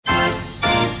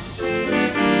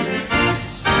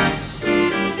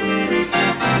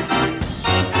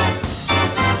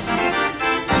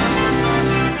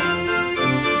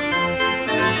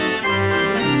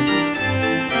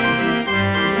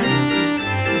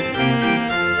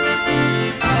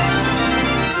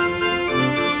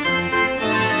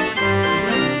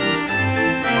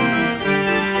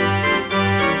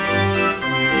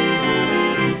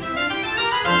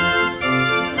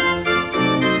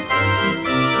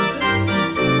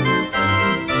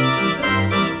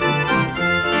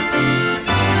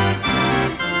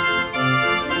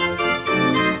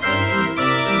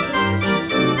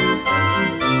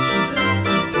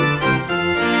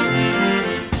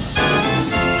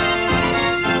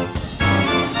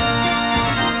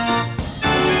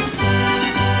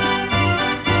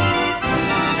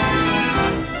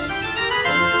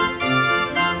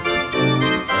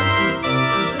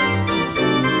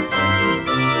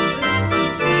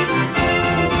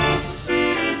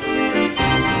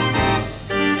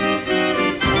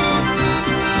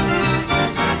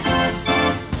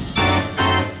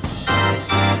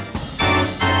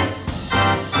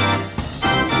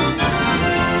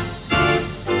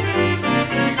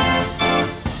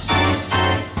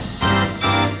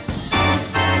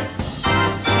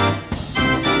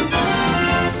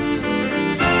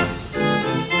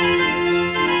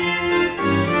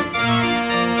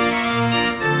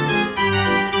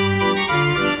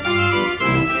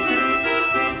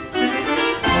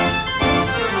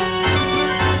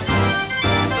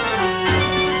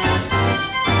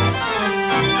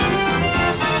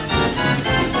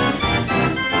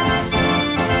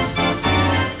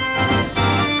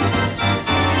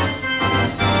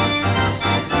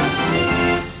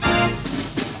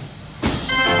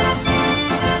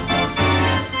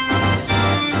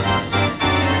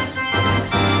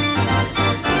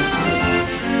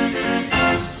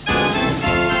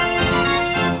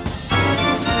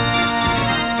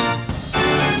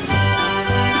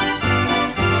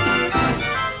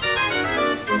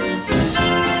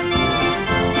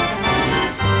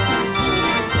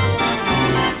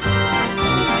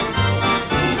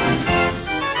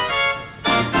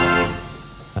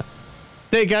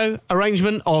 There you go.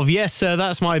 Arrangement of Yes Sir,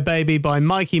 That's My Baby by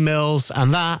Mikey Mills.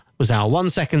 And that was our 1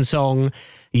 second song.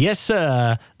 Yes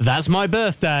Sir, That's My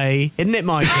Birthday. Isn't it,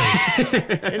 Mikey? Isn't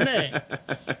it?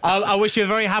 I wish you a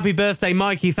very happy birthday,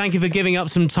 Mikey. Thank you for giving up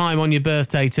some time on your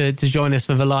birthday to join us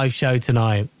for the live show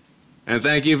tonight. And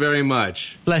thank you very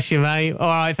much. Bless you, mate. All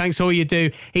right, thanks for all you do.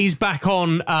 He's back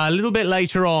on a little bit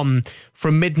later on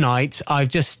from midnight. I've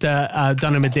just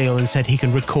done him a deal and said he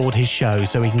can record his show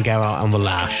so he can go out on the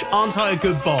lash. Aren't I a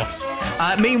good boss?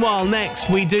 Meanwhile, next,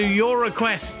 we do your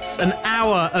requests. An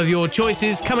hour of your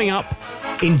choices coming up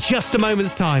in just a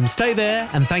moment's time. Stay there,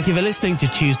 and thank you for listening to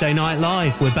Tuesday Night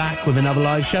Live. We're back with another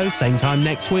live show, same time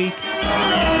next week.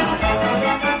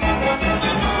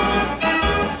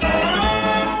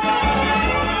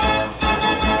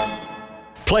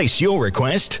 Place your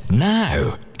request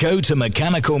now. Go to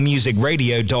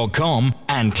mechanicalmusicradio.com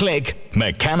and click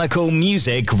Mechanical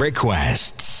Music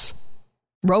Requests.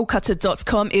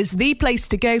 Rollcutter.com is the place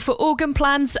to go for organ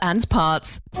plans and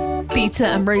parts. Peter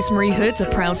and Rosemary Hood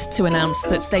are proud to announce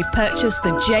that they've purchased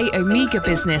the J Omega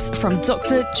business from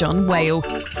Dr. John Whale.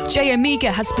 J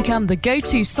Omega has become the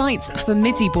go-to site for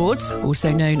MIDI boards,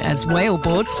 also known as whale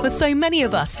boards, for so many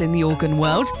of us in the organ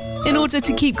world. In order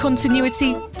to keep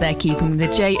continuity, they're keeping the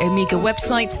J Omega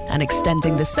website and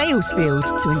extending the sales field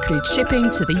to include shipping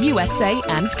to the USA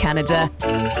and Canada.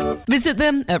 Visit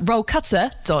them at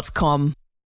rollcutter.com.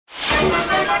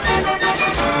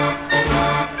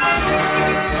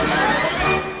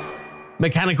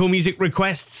 Mechanical music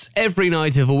requests every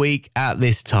night of a week at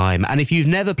this time. And if you've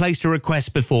never placed a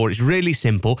request before, it's really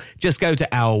simple. Just go to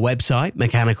our website,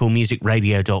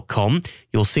 mechanicalmusicradio.com.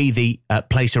 You'll see the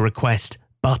place a request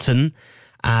button.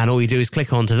 And all you do is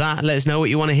click onto that and let us know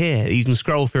what you want to hear. You can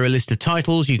scroll through a list of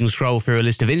titles. You can scroll through a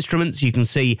list of instruments. You can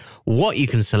see what you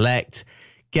can select.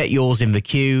 Get yours in the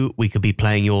queue. We could be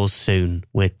playing yours soon.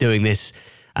 We're doing this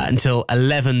until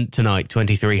 11 tonight,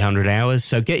 2300 hours.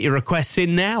 So get your requests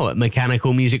in now at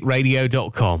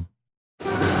mechanicalmusicradio.com.